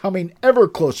were coming ever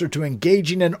closer to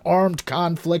engaging in armed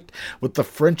conflict, with the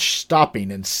French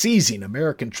stopping and seizing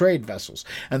American trade vessels,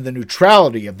 and the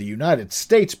neutrality of the United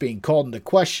States being called into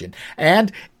question.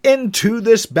 And into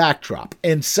this backdrop,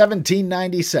 in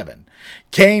 1797,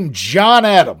 came John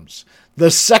Adams, the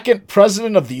second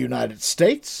president of the United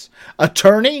States,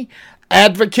 attorney,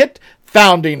 advocate,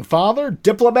 founding father,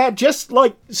 diplomat, just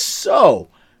like so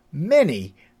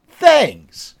many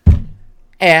things.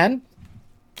 And,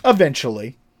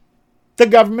 eventually, the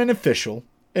government official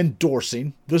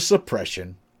endorsing the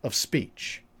suppression of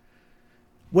speech.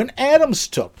 When Adams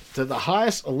took to the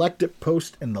highest elected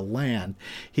post in the land,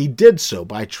 he did so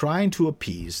by trying to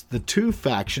appease the two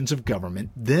factions of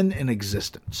government then in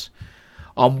existence.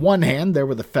 On one hand, there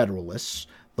were the Federalists,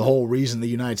 the whole reason the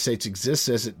United States exists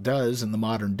as it does in the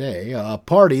modern day, a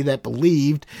party that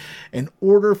believed in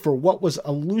order for what was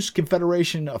a loose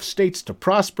confederation of states to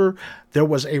prosper, there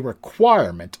was a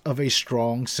requirement of a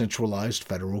strong centralized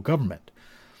federal government.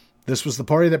 This was the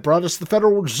party that brought us the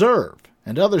Federal Reserve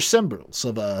and other symbols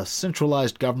of a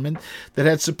centralized government that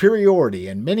had superiority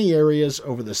in many areas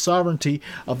over the sovereignty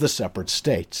of the separate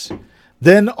states.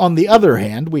 Then, on the other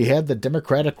hand, we had the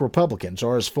Democratic Republicans,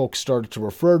 or as folks started to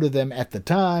refer to them at the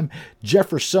time,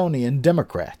 Jeffersonian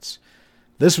Democrats.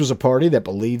 This was a party that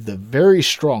believed very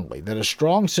strongly that a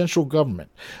strong central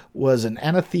government was an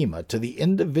anathema to the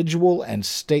individual and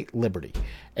state liberty,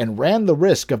 and ran the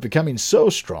risk of becoming so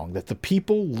strong that the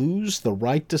people lose the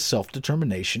right to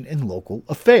self-determination in local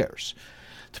affairs.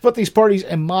 To put these parties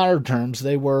in modern terms,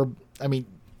 they were, you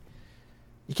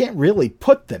can't really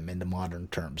put them into modern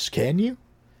terms, can you?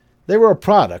 They were a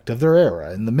product of their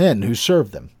era and the men who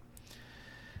served them.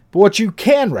 But what you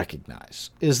can recognize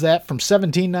is that from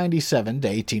 1797 to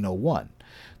 1801,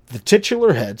 the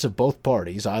titular heads of both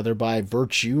parties, either by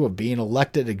virtue of being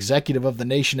elected executive of the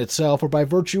nation itself or by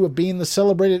virtue of being the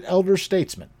celebrated elder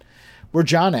statesmen, were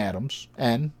John Adams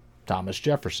and Thomas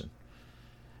Jefferson.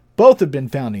 Both had been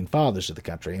founding fathers of the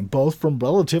country, and both from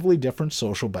relatively different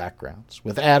social backgrounds,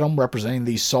 with Adams representing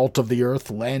the salt-of-the-earth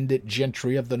landed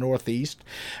gentry of the Northeast,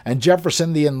 and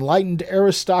Jefferson the enlightened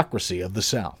aristocracy of the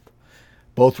South.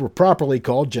 Both were properly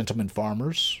called gentlemen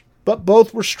farmers, but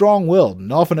both were strong-willed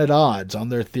and often at odds on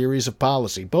their theories of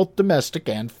policy, both domestic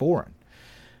and foreign.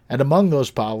 And among those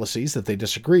policies that they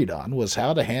disagreed on was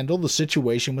how to handle the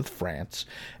situation with France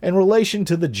in relation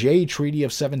to the Jay Treaty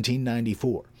of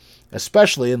 1794,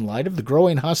 especially in light of the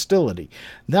growing hostility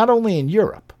not only in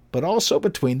Europe, but also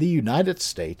between the United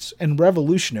States and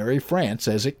revolutionary France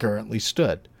as it currently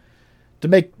stood. To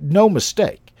make no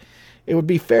mistake, it would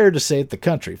be fair to say that the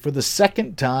country, for the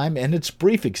second time in its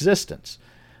brief existence,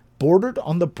 bordered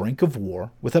on the brink of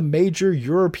war with a major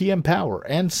European power,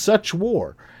 and such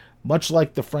war, much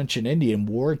like the French and Indian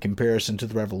War in comparison to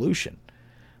the Revolution,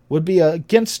 would be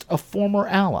against a former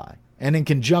ally and in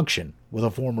conjunction with a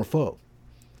former foe.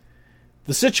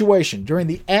 The situation during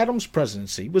the Adams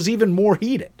presidency was even more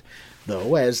heated,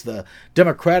 though, as the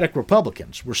Democratic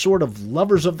Republicans were sort of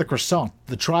lovers of the croissant,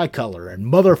 the tricolor, and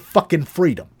motherfucking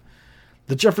freedom.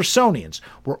 The Jeffersonians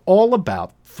were all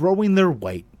about throwing their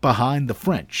weight behind the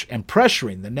French and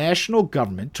pressuring the national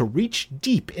government to reach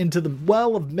deep into the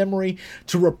well of memory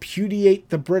to repudiate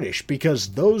the British because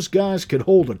those guys could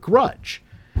hold a grudge,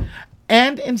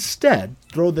 and instead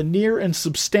throw the near and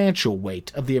substantial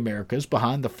weight of the Americas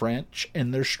behind the French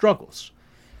in their struggles.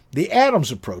 The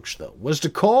Adams approach, though, was to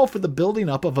call for the building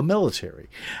up of a military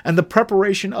and the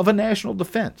preparation of a national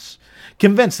defense,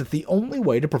 convinced that the only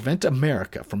way to prevent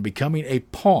America from becoming a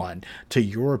pawn to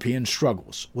European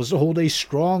struggles was to hold a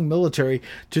strong military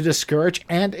to discourage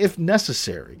and, if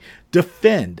necessary,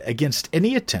 defend against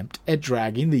any attempt at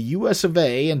dragging the U.S. of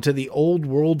A. into the Old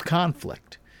World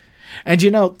conflict. And,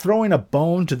 throwing a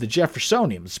bone to the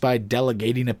Jeffersonians by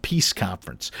delegating a peace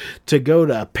conference to go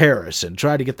to Paris and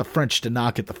try to get the French to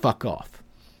knock it the fuck off.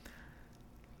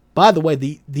 By the way,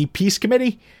 the peace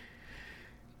committee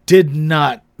did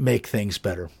not make things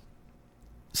better.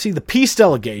 See, the peace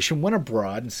delegation went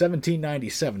abroad in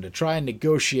 1797 to try and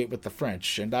negotiate with the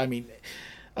French. And,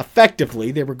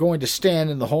 effectively, they were going to stand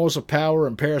in the halls of power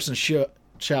in Paris and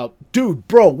shout, "Dude,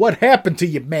 bro, what happened to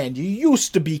you, man? You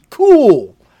used to be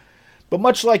cool." But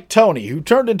much like Tony, who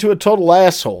turned into a total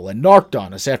asshole and narked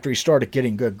on us after he started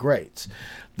getting good grades,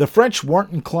 the French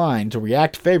weren't inclined to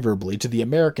react favorably to the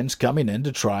Americans coming in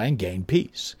to try and gain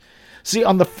peace. See,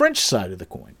 on the French side of the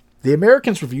coin, the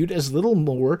Americans were viewed as little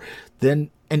more than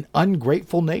an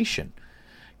ungrateful nation.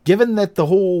 Given that the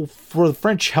whole "for the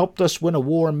French helped us win a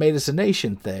war and made us a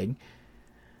nation" thing,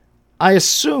 I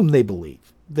assume they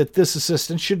believe that this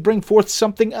assistance should bring forth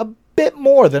something a bit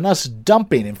more than us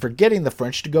dumping and forgetting the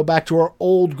French to go back to our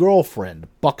old girlfriend,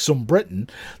 buxom Britain,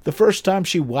 the first time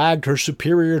she wagged her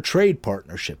superior trade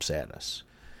partnerships at us.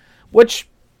 Which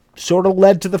sort of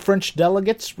led to the French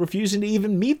delegates refusing to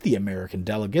even meet the American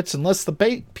delegates unless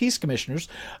the peace commissioners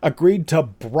agreed to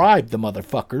bribe the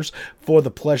motherfuckers for the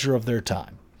pleasure of their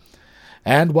time.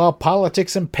 And while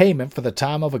politics and payment for the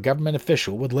time of a government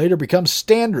official would later become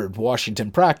standard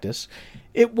Washington practice,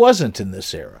 it wasn't in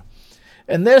this era.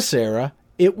 In this era,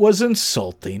 it was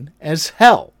insulting as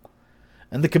hell.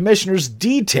 And the commissioners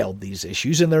detailed these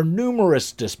issues in their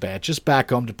numerous dispatches back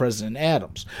home to President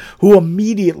Adams, who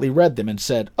immediately read them and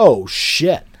said, "Oh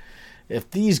shit, if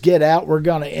these get out, we're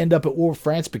going to end up at war with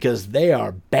France because they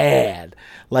are bad.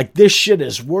 Like, this shit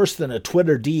is worse than a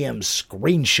Twitter DM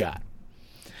screenshot."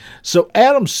 So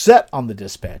Adams set on the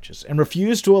dispatches and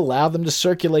refused to allow them to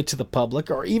circulate to the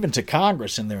public or even to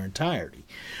Congress in their entirety,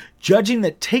 judging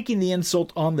that taking the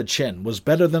insult on the chin was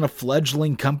better than a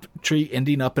fledgling country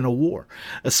ending up in a war,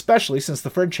 especially since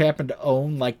the French happened to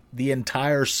own, like, the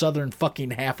entire southern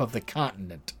fucking half of the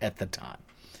continent at the time.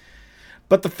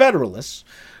 But the Federalists,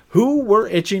 who were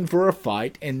itching for a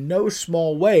fight in no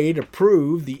small way to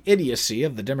prove the idiocy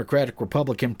of the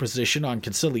Democratic-Republican position on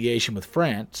conciliation with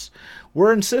France,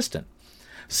 were insistent.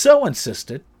 So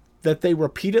insistent that they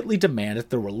repeatedly demanded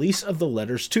the release of the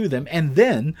letters to them and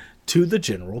then to the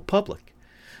general public.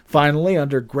 Finally,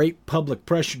 under great public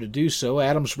pressure to do so,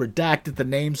 Adams redacted the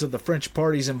names of the French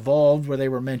parties involved where they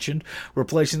were mentioned,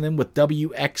 replacing them with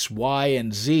W, X, Y,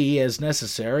 and Z as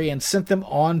necessary, and sent them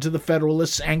on to the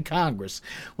Federalists and Congress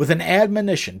with an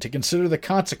admonition to consider the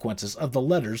consequences of the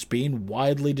letters being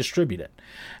widely distributed.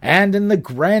 And in the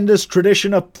grandest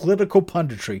tradition of political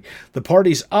punditry, the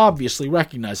parties obviously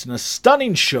recognized in a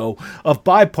stunning show of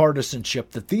bipartisanship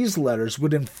that these letters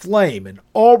would inflame an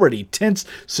already tense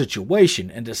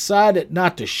situation and decided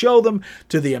not to show them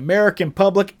to the American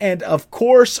public. And of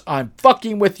course, I'm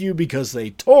fucking with you because they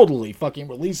totally fucking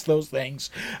released those things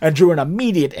and drew an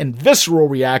immediate and visceral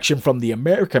reaction from the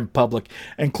American public,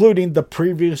 including the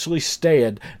previously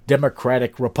staid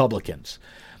Democratic Republicans.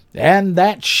 And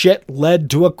that shit led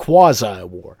to a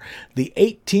quasi-war, the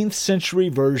 18th century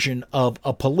version of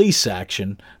a police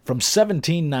action from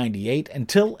 1798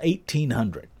 until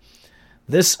 1800.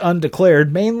 This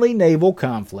undeclared, mainly naval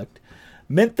conflict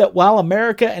meant that while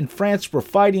America and France were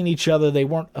fighting each other, they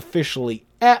weren't officially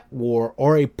at war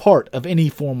or a part of any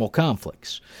formal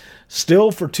conflicts.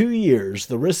 Still, for 2 years,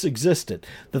 the risk existed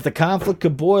that the conflict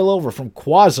could boil over from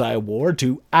quasi-war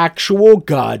to actual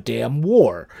goddamn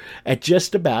war at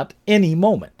just about any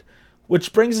moment.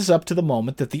 Which brings us up to the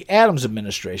moment that the Adams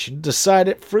administration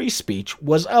decided free speech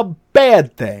was a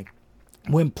bad thing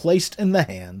when placed in the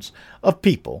hands of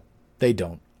people they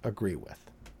don't agree with.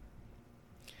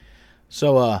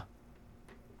 So,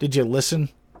 did you listen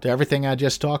to everything I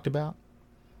just talked about?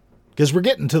 Because we're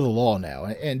getting to the law now,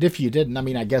 and if you didn't,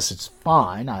 I guess it's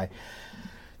fine. I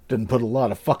didn't put a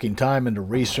lot of fucking time into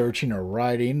researching or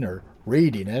writing or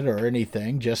reading it or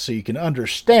anything, just so you can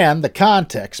understand the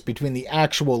context between the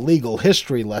actual legal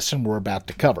history lesson we're about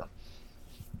to cover.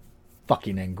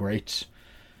 Fucking ingrates.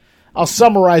 I'll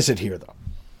summarize it here, though.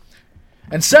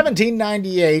 In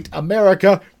 1798,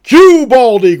 America, cue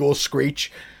bald eagle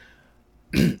screech,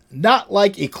 not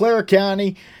like Eclair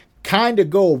County, kind of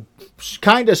go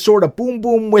kind of sort of boom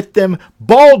boom with them.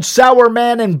 Bald Sour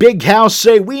Man and Big House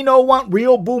say we no want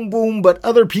real boom boom, but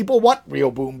other people want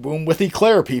real boom boom. With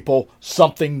Eclair people,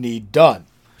 something need done.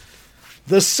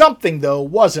 The something, though,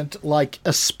 wasn't like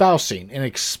espousing and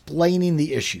explaining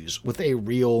the issues with a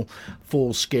real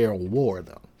full-scale war,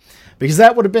 though, because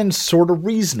that would have been sort of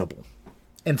reasonable.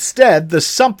 Instead, the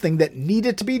something that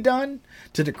needed to be done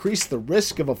to decrease the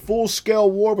risk of a full-scale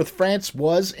war with France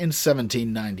was, in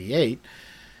 1798,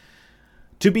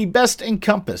 to be best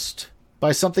encompassed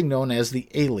by something known as the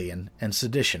Alien and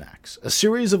Sedition Acts, a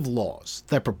series of laws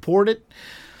that purported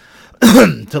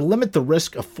to limit the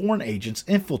risk of foreign agents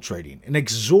infiltrating and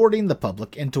exhorting the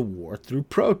public into war through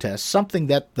protest, something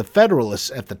that the Federalists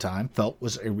at the time felt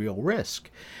was a real risk.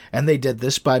 And they did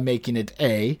this by making it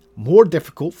A, more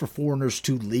difficult for foreigners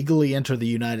to legally enter the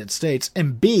United States,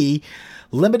 and B,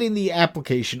 limiting the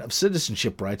application of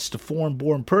citizenship rights to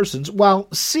foreign-born persons, while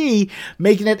C,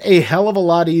 making it a hell of a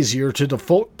lot easier to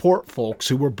deport folks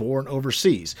who were born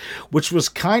overseas, which was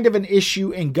kind of an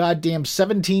issue in goddamn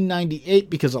 1798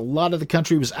 because a lot of the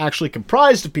country was actually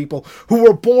comprised of people who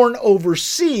were born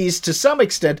overseas to some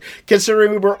extent,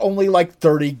 considering we were only like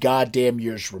 30 goddamn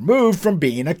years removed from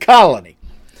being a colony.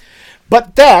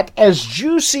 But that, as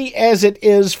juicy as it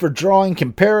is for drawing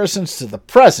comparisons to the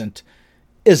present,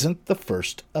 isn't the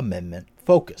First Amendment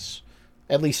focus.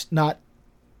 At least not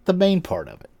the main part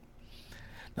of it.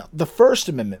 Now, the First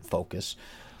Amendment focus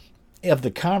of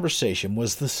the conversation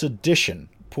was the sedition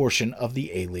portion of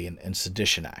the Alien and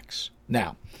Sedition Acts.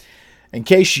 Now, in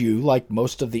case you, like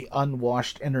most of the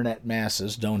unwashed internet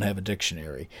masses, don't have a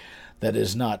dictionary that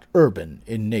is not urban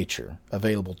in nature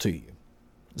available to you,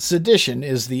 sedition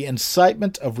is the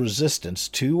incitement of resistance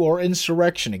to or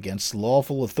insurrection against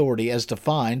lawful authority as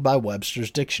defined by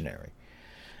Webster's dictionary.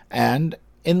 And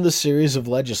in the series of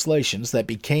legislations that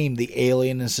became the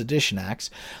Alien and Sedition Acts,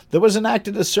 there was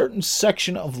enacted a certain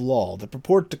section of law that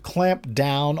purported to clamp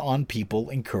down on people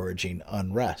encouraging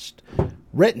unrest.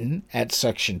 Written at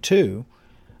Section 2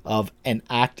 of an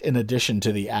act in addition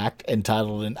to the act,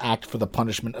 entitled An Act for the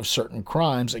Punishment of Certain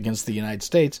Crimes Against the United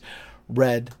States,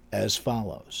 read as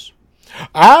follows.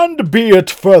 And be it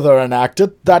further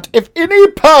enacted that if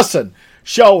any person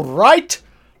shall write,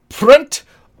 print,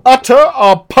 utter,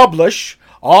 or publish,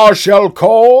 or shall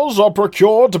cause or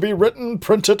procure to be written,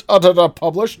 printed, uttered, or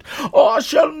published, or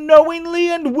shall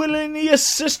knowingly and willingly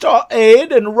assist or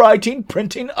aid in writing,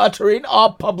 printing, uttering,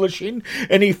 or publishing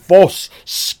any false,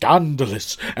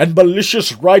 scandalous, and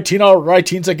malicious writing or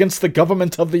writings against the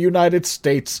government of the United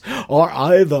States, or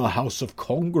either House of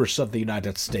Congress of the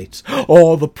United States,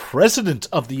 or the President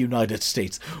of the United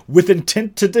States, with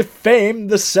intent to defame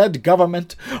the said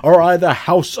government, or either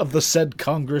House of the said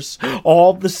Congress,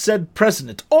 or the said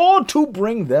President, or to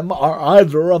bring them or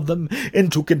either of them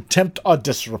into contempt or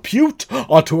disrepute,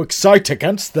 or to excite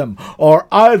against them or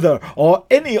either or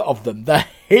any of them the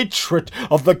hatred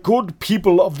of the good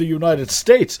people of the United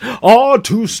States, or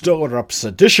to stir up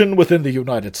sedition within the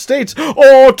United States,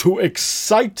 or to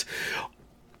excite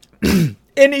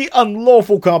any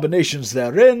unlawful combinations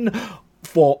therein,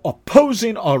 for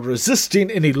opposing or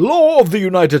resisting any law of the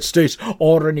United States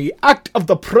or any act of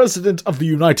the President of the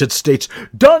United States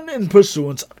done in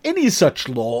pursuance of any such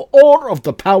law or of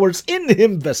the powers in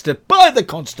him vested by the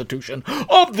Constitution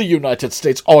of the United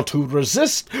States, or to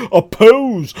resist,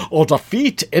 oppose, or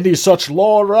defeat any such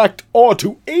law or act, or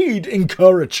to aid,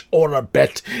 encourage, or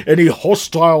abet any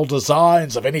hostile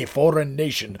designs of any foreign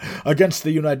nation against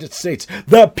the United States,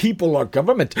 the people or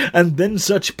government, and then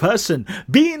such person,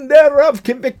 being thereof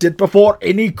convicted before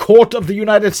any court of the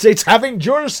United States having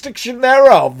jurisdiction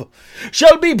thereof,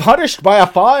 shall be punished by a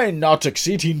fine not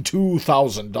exceeding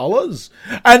 $2,000,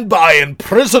 and by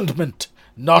imprisonment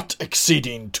not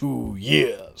exceeding 2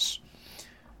 years.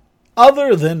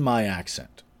 Other than my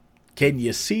accent, can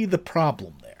you see the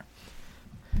problem there?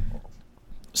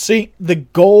 See, the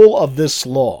goal of this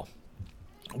law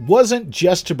wasn't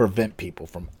just to prevent people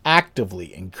from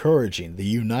actively encouraging the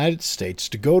United States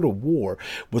to go to war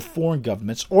with foreign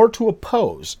governments or to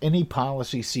oppose any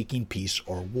policy seeking peace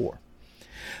or war.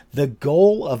 The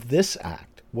goal of this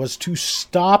act was to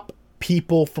stop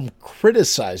people from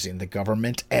criticizing the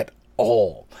government at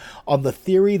all, on the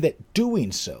theory that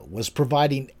doing so was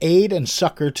providing aid and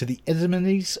succor to the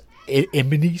enemies of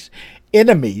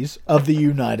the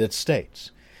United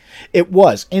States. It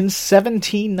was, in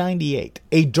 1798,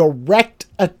 a direct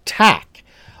attack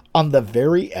on the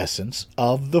very essence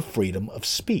of the freedom of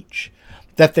speech,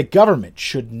 that the government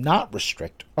should not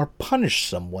restrict or punish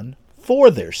someone for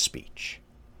their speech.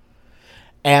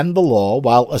 and the law,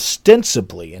 while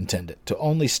ostensibly intended to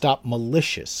only stop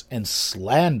malicious and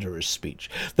slanderous speech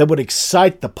that would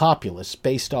excite the populace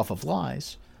based off of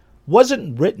lies,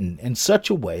 wasn't written in such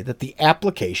a way that the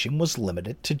application was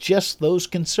limited to just those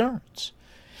concerns.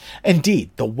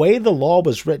 Indeed, the way the law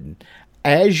was written,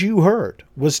 as you heard,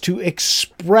 was to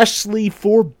expressly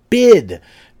forbid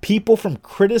people from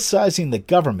criticizing the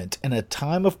government in a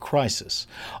time of crisis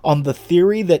on the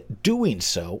theory that doing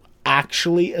so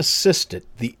actually assisted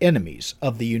the enemies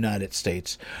of the United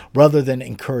States rather than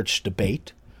encouraged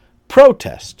debate,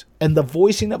 protest, and the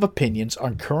voicing of opinions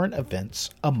on current events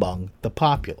among the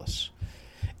populace.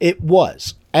 It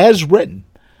was, as written,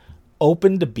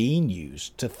 open to being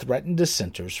used to threaten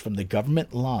dissenters from the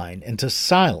government line into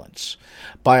silence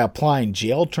by applying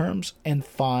jail terms and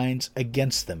fines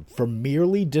against them for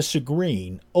merely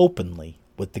disagreeing openly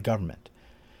with the government.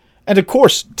 And of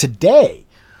course, today,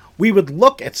 we would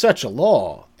look at such a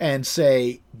law and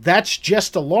say, that's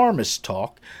just alarmist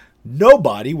talk.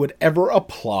 Nobody would ever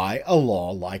apply a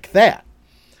law like that.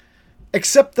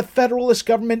 Except the Federalist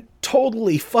government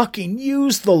totally fucking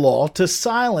used the law to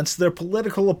silence their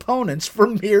political opponents for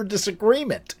mere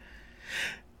disagreement.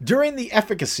 During the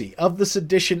efficacy of the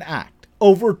Sedition Act,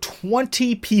 over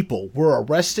 20 people were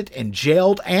arrested and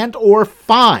jailed and or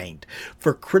fined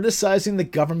for criticizing the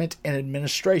government and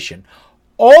administration,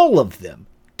 all of them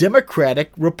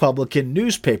Democratic Republican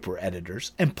newspaper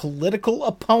editors and political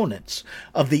opponents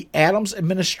of the Adams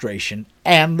administration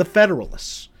and the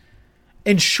Federalists.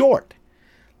 In short,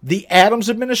 the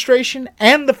Adams administration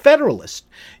and the Federalists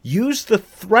used the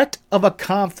threat of a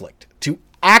conflict to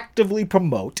actively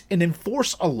promote and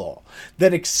enforce a law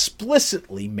that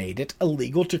explicitly made it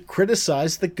illegal to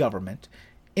criticize the government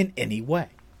in any way.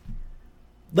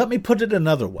 Let me put it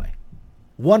another way,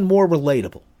 one more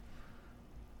relatable.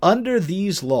 Under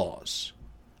these laws,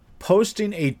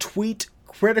 posting a tweet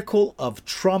critical of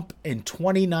Trump in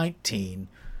 2019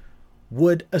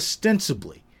 would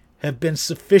ostensibly have been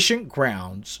sufficient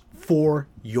grounds for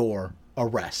your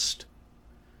arrest.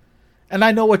 And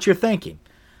I know what you're thinking.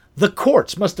 The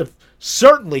courts must have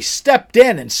certainly stepped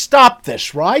in and stopped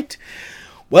this, right?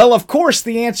 Well, of course,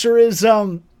 the answer is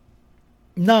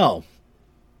no.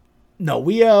 No,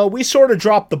 we sort of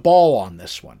dropped the ball on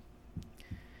this one.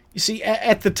 You see,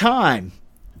 at the time,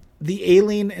 the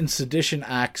Alien and Sedition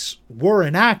Acts were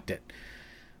enacted.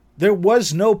 There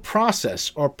was no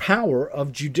process or power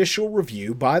of judicial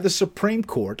review by the Supreme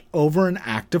Court over an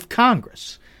act of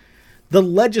Congress. The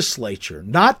legislature,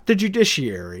 not the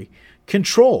judiciary,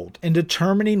 controlled in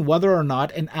determining whether or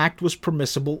not an act was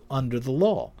permissible under the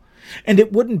law. And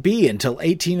it wouldn't be until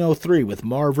 1803 with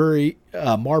Marbury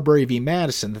v.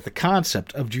 Madison that the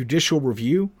concept of judicial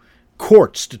review,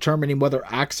 courts determining whether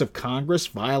acts of Congress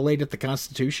violated the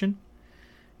Constitution,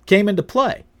 came into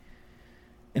play.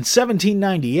 In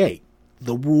 1798,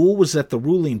 the rule was that the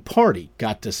ruling party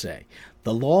got to say,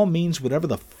 the law means whatever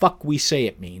the fuck we say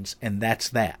it means, and that's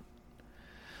that.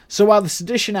 So while the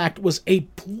Sedition Act was a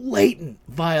blatant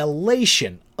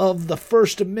violation of the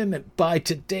First Amendment by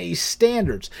today's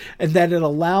standards, and that it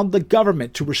allowed the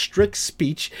government to restrict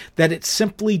speech that it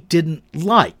simply didn't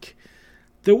like,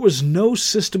 there was no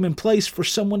system in place for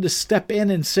someone to step in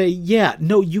and say, yeah,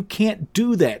 no, you can't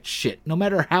do that shit, no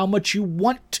matter how much you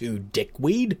want to,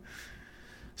 dickweed.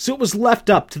 So it was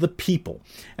left up to the people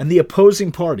and the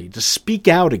opposing party to speak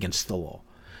out against the law,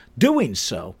 doing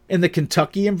so in the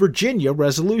Kentucky and Virginia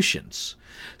resolutions,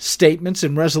 statements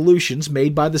and resolutions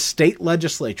made by the state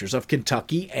legislatures of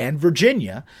Kentucky and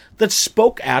Virginia that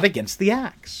spoke out against the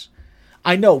acts.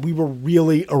 I know we were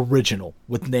really original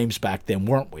with names back then,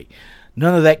 weren't we?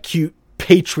 None of that cute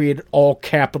Patriot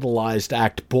all-capitalized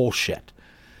act bullshit.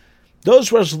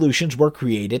 Those resolutions were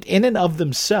created in and of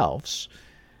themselves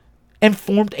and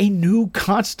formed a new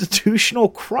constitutional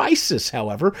crisis,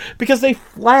 however, because they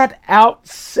flat out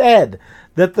said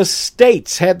that the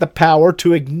states had the power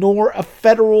to ignore a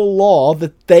federal law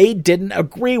that they didn't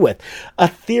agree with, a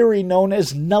theory known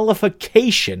as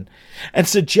nullification, and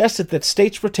suggested that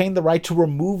states retain the right to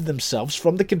remove themselves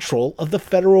from the control of the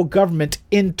federal government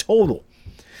in total.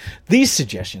 These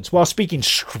suggestions, while speaking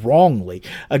strongly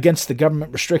against the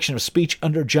government restriction of speech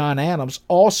under John Adams,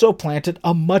 also planted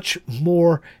a much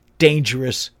more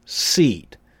dangerous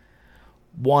seed,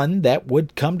 one that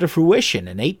would come to fruition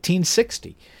in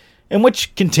 1860, and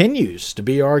which continues to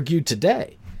be argued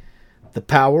today: the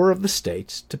power of the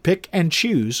states to pick and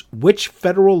choose which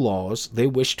federal laws they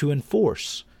wish to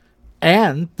enforce,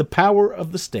 and the power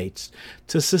of the states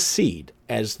to secede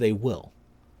as they will.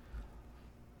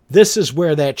 This is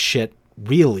where that shit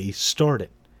really started,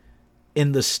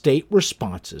 in the state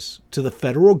responses to the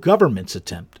federal government's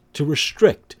attempt to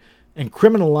restrict and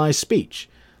criminalized speech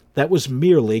that was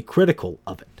merely critical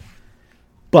of it.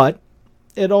 But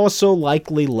it also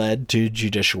likely led to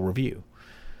judicial review,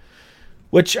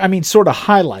 which, sort of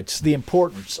highlights the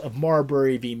importance of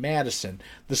Marbury v. Madison,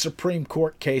 the Supreme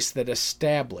Court case that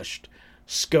established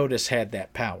SCOTUS had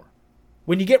that power.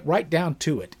 When you get right down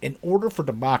to it, in order for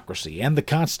democracy and the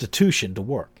Constitution to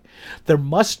work, there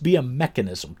must be a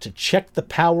mechanism to check the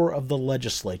power of the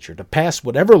legislature to pass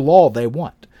whatever law they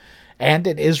want. And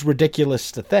it is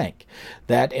ridiculous to think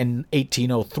that in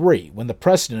 1803, when the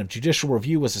precedent of judicial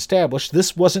review was established,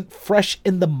 this wasn't fresh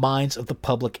in the minds of the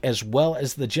public as well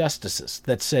as the justices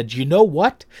that said, you know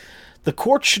what? The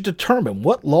court should determine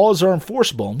what laws are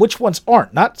enforceable and which ones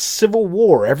aren't, not civil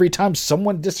war every time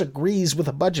someone disagrees with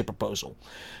a budget proposal.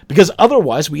 Because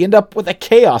otherwise we end up with a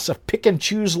chaos of pick and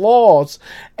choose laws,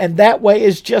 and that way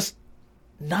is just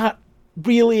not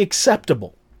really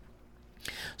acceptable.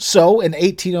 So, in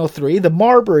 1803, the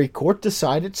Marbury Court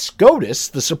decided SCOTUS,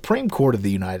 the Supreme Court of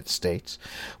the United States,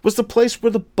 was the place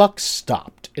where the buck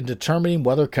stopped in determining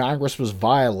whether Congress was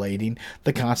violating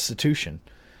the Constitution.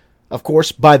 Of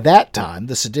course, by that time,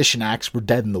 the Sedition Acts were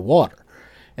dead in the water,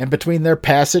 and between their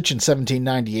passage in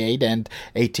 1798 and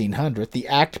 1800, the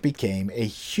act became a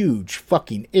huge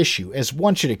fucking issue, as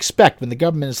one should expect when the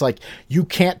government is like, you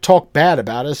can't talk bad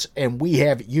about us, and we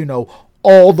have,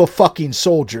 all the fucking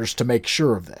soldiers to make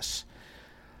sure of this.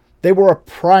 They were a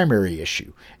primary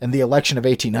issue in the election of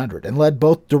 1800 and led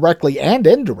both directly and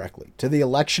indirectly to the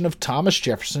election of Thomas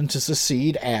Jefferson to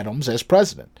succeed Adams as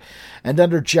president. And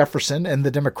under Jefferson and the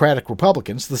Democratic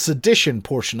Republicans, the sedition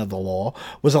portion of the law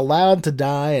was allowed to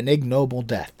die an ignoble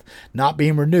death, not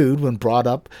being renewed when brought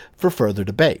up for further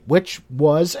debate, which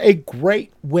was a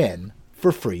great win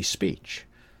for free speech.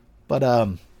 But,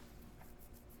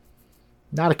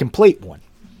 not a complete one.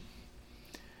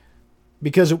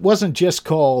 Because it wasn't just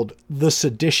called the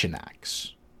Sedition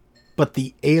Acts, but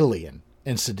the Alien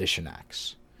and Sedition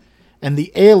Acts. And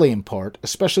the alien part,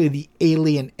 especially the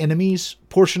alien enemies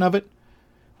portion of it,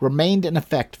 remained in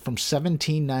effect from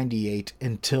 1798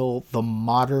 until the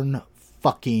modern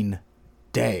fucking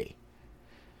day.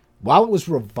 While it was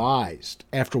revised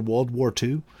after World War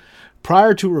II,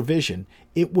 prior to revision,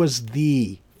 it was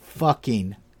the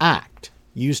fucking act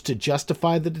used to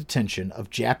justify the detention of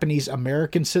Japanese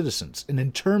American citizens in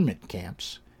internment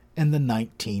camps in the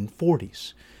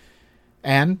 1940s.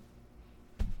 And,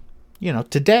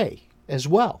 today as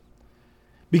well.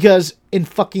 Because in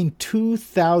fucking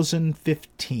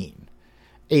 2015,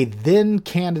 a then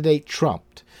candidate Trump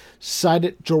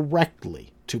cited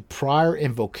directly to prior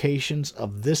invocations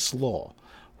of this law,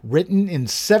 written in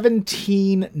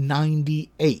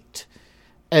 1798,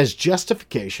 as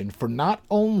justification for not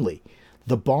only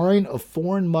the barring of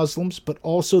foreign Muslims, but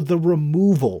also the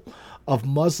removal of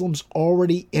Muslims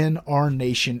already in our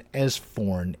nation as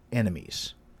foreign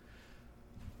enemies.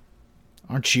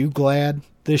 Aren't you glad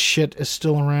this shit is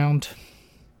still around?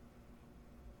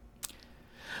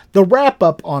 The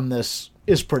wrap-up on this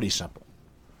is pretty simple.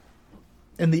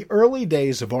 In the early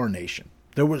days of our nation,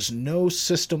 there was no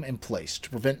system in place to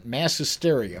prevent mass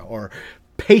hysteria or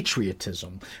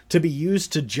patriotism to be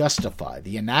used to justify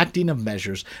the enacting of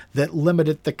measures that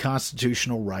limited the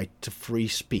constitutional right to free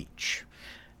speech,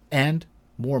 and,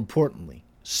 more importantly,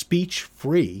 speech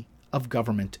free of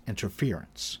government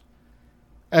interference.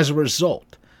 As a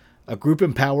result, a group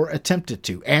in power attempted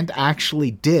to, and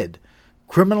actually did,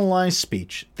 criminalize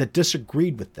speech that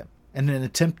disagreed with them in an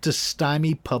attempt to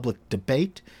stymie public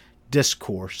debate,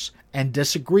 discourse, and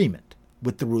disagreement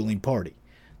with the ruling party.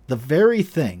 The very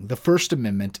thing the First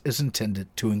Amendment is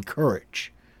intended to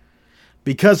encourage.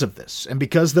 Because of this, and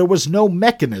because there was no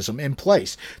mechanism in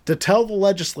place to tell the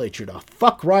legislature to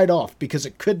fuck right off because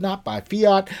it could not by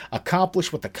fiat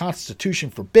accomplish what the Constitution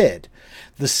forbid,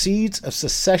 the seeds of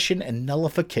secession and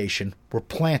nullification were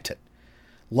planted.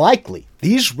 Likely,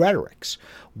 these rhetorics,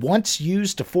 once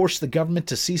used to force the government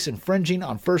to cease infringing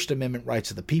on First Amendment rights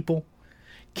of the people,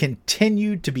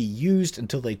 continued to be used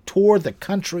until they tore the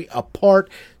country apart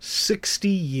 60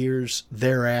 years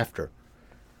thereafter.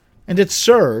 And it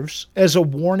serves as a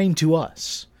warning to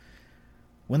us.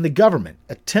 When the government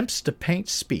attempts to paint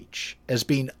speech as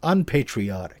being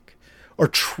unpatriotic or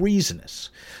treasonous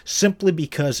simply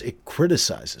because it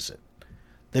criticizes it,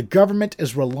 the government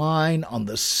is relying on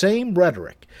the same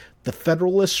rhetoric the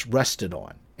Federalists rested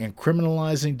on in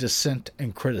criminalizing dissent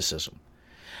and criticism,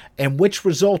 and which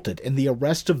resulted in the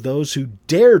arrest of those who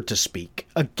dared to speak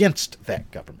against that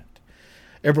government.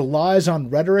 It relies on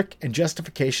rhetoric and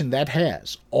justification that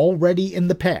has, already in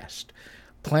the past,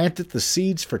 planted the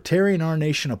seeds for tearing our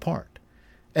nation apart,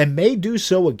 and may do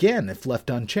so again if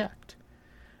left unchecked.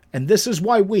 And this is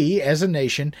why we, as a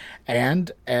nation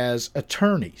and as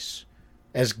attorneys,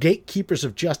 as gatekeepers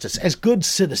of justice, as good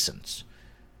citizens,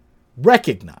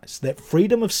 recognize that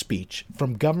freedom of speech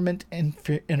from government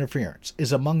interference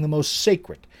is among the most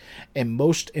sacred and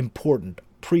most important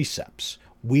precepts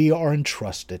we are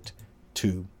entrusted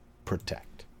to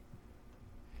protect.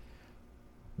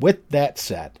 With that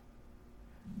said,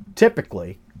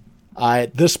 typically, I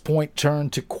at this point turn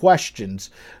to questions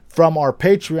from our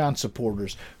Patreon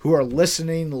supporters who are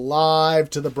listening live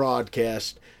to the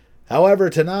broadcast. However,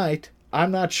 tonight,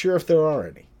 I'm not sure if there are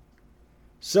any.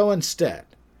 So instead,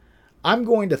 I'm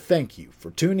going to thank you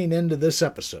for tuning into this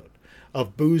episode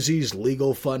of Boozy's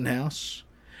Legal Funhouse.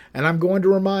 And I'm going to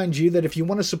remind you that if you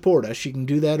want to support us, you can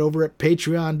do that over at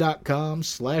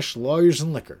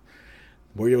patreon.com/lawyersandliquor,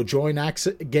 where you'll gain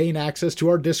access to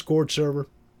our Discord server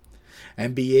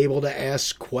and be able to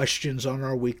ask questions on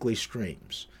our weekly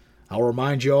streams. I'll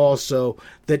remind you also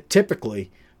that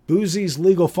typically Boozy's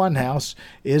Legal Funhouse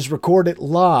is recorded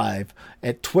live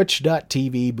at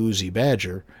twitch.tv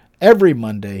BoozyBadger every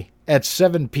Monday at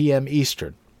 7 p.m.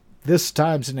 Eastern. This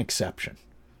time's an exception.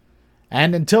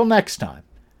 And until next time,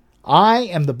 I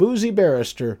am the Boozy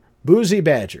Barrister, Boozy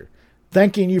Badger,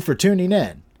 thanking you for tuning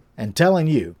in and telling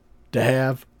you to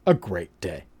have a great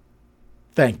day.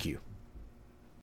 Thank you.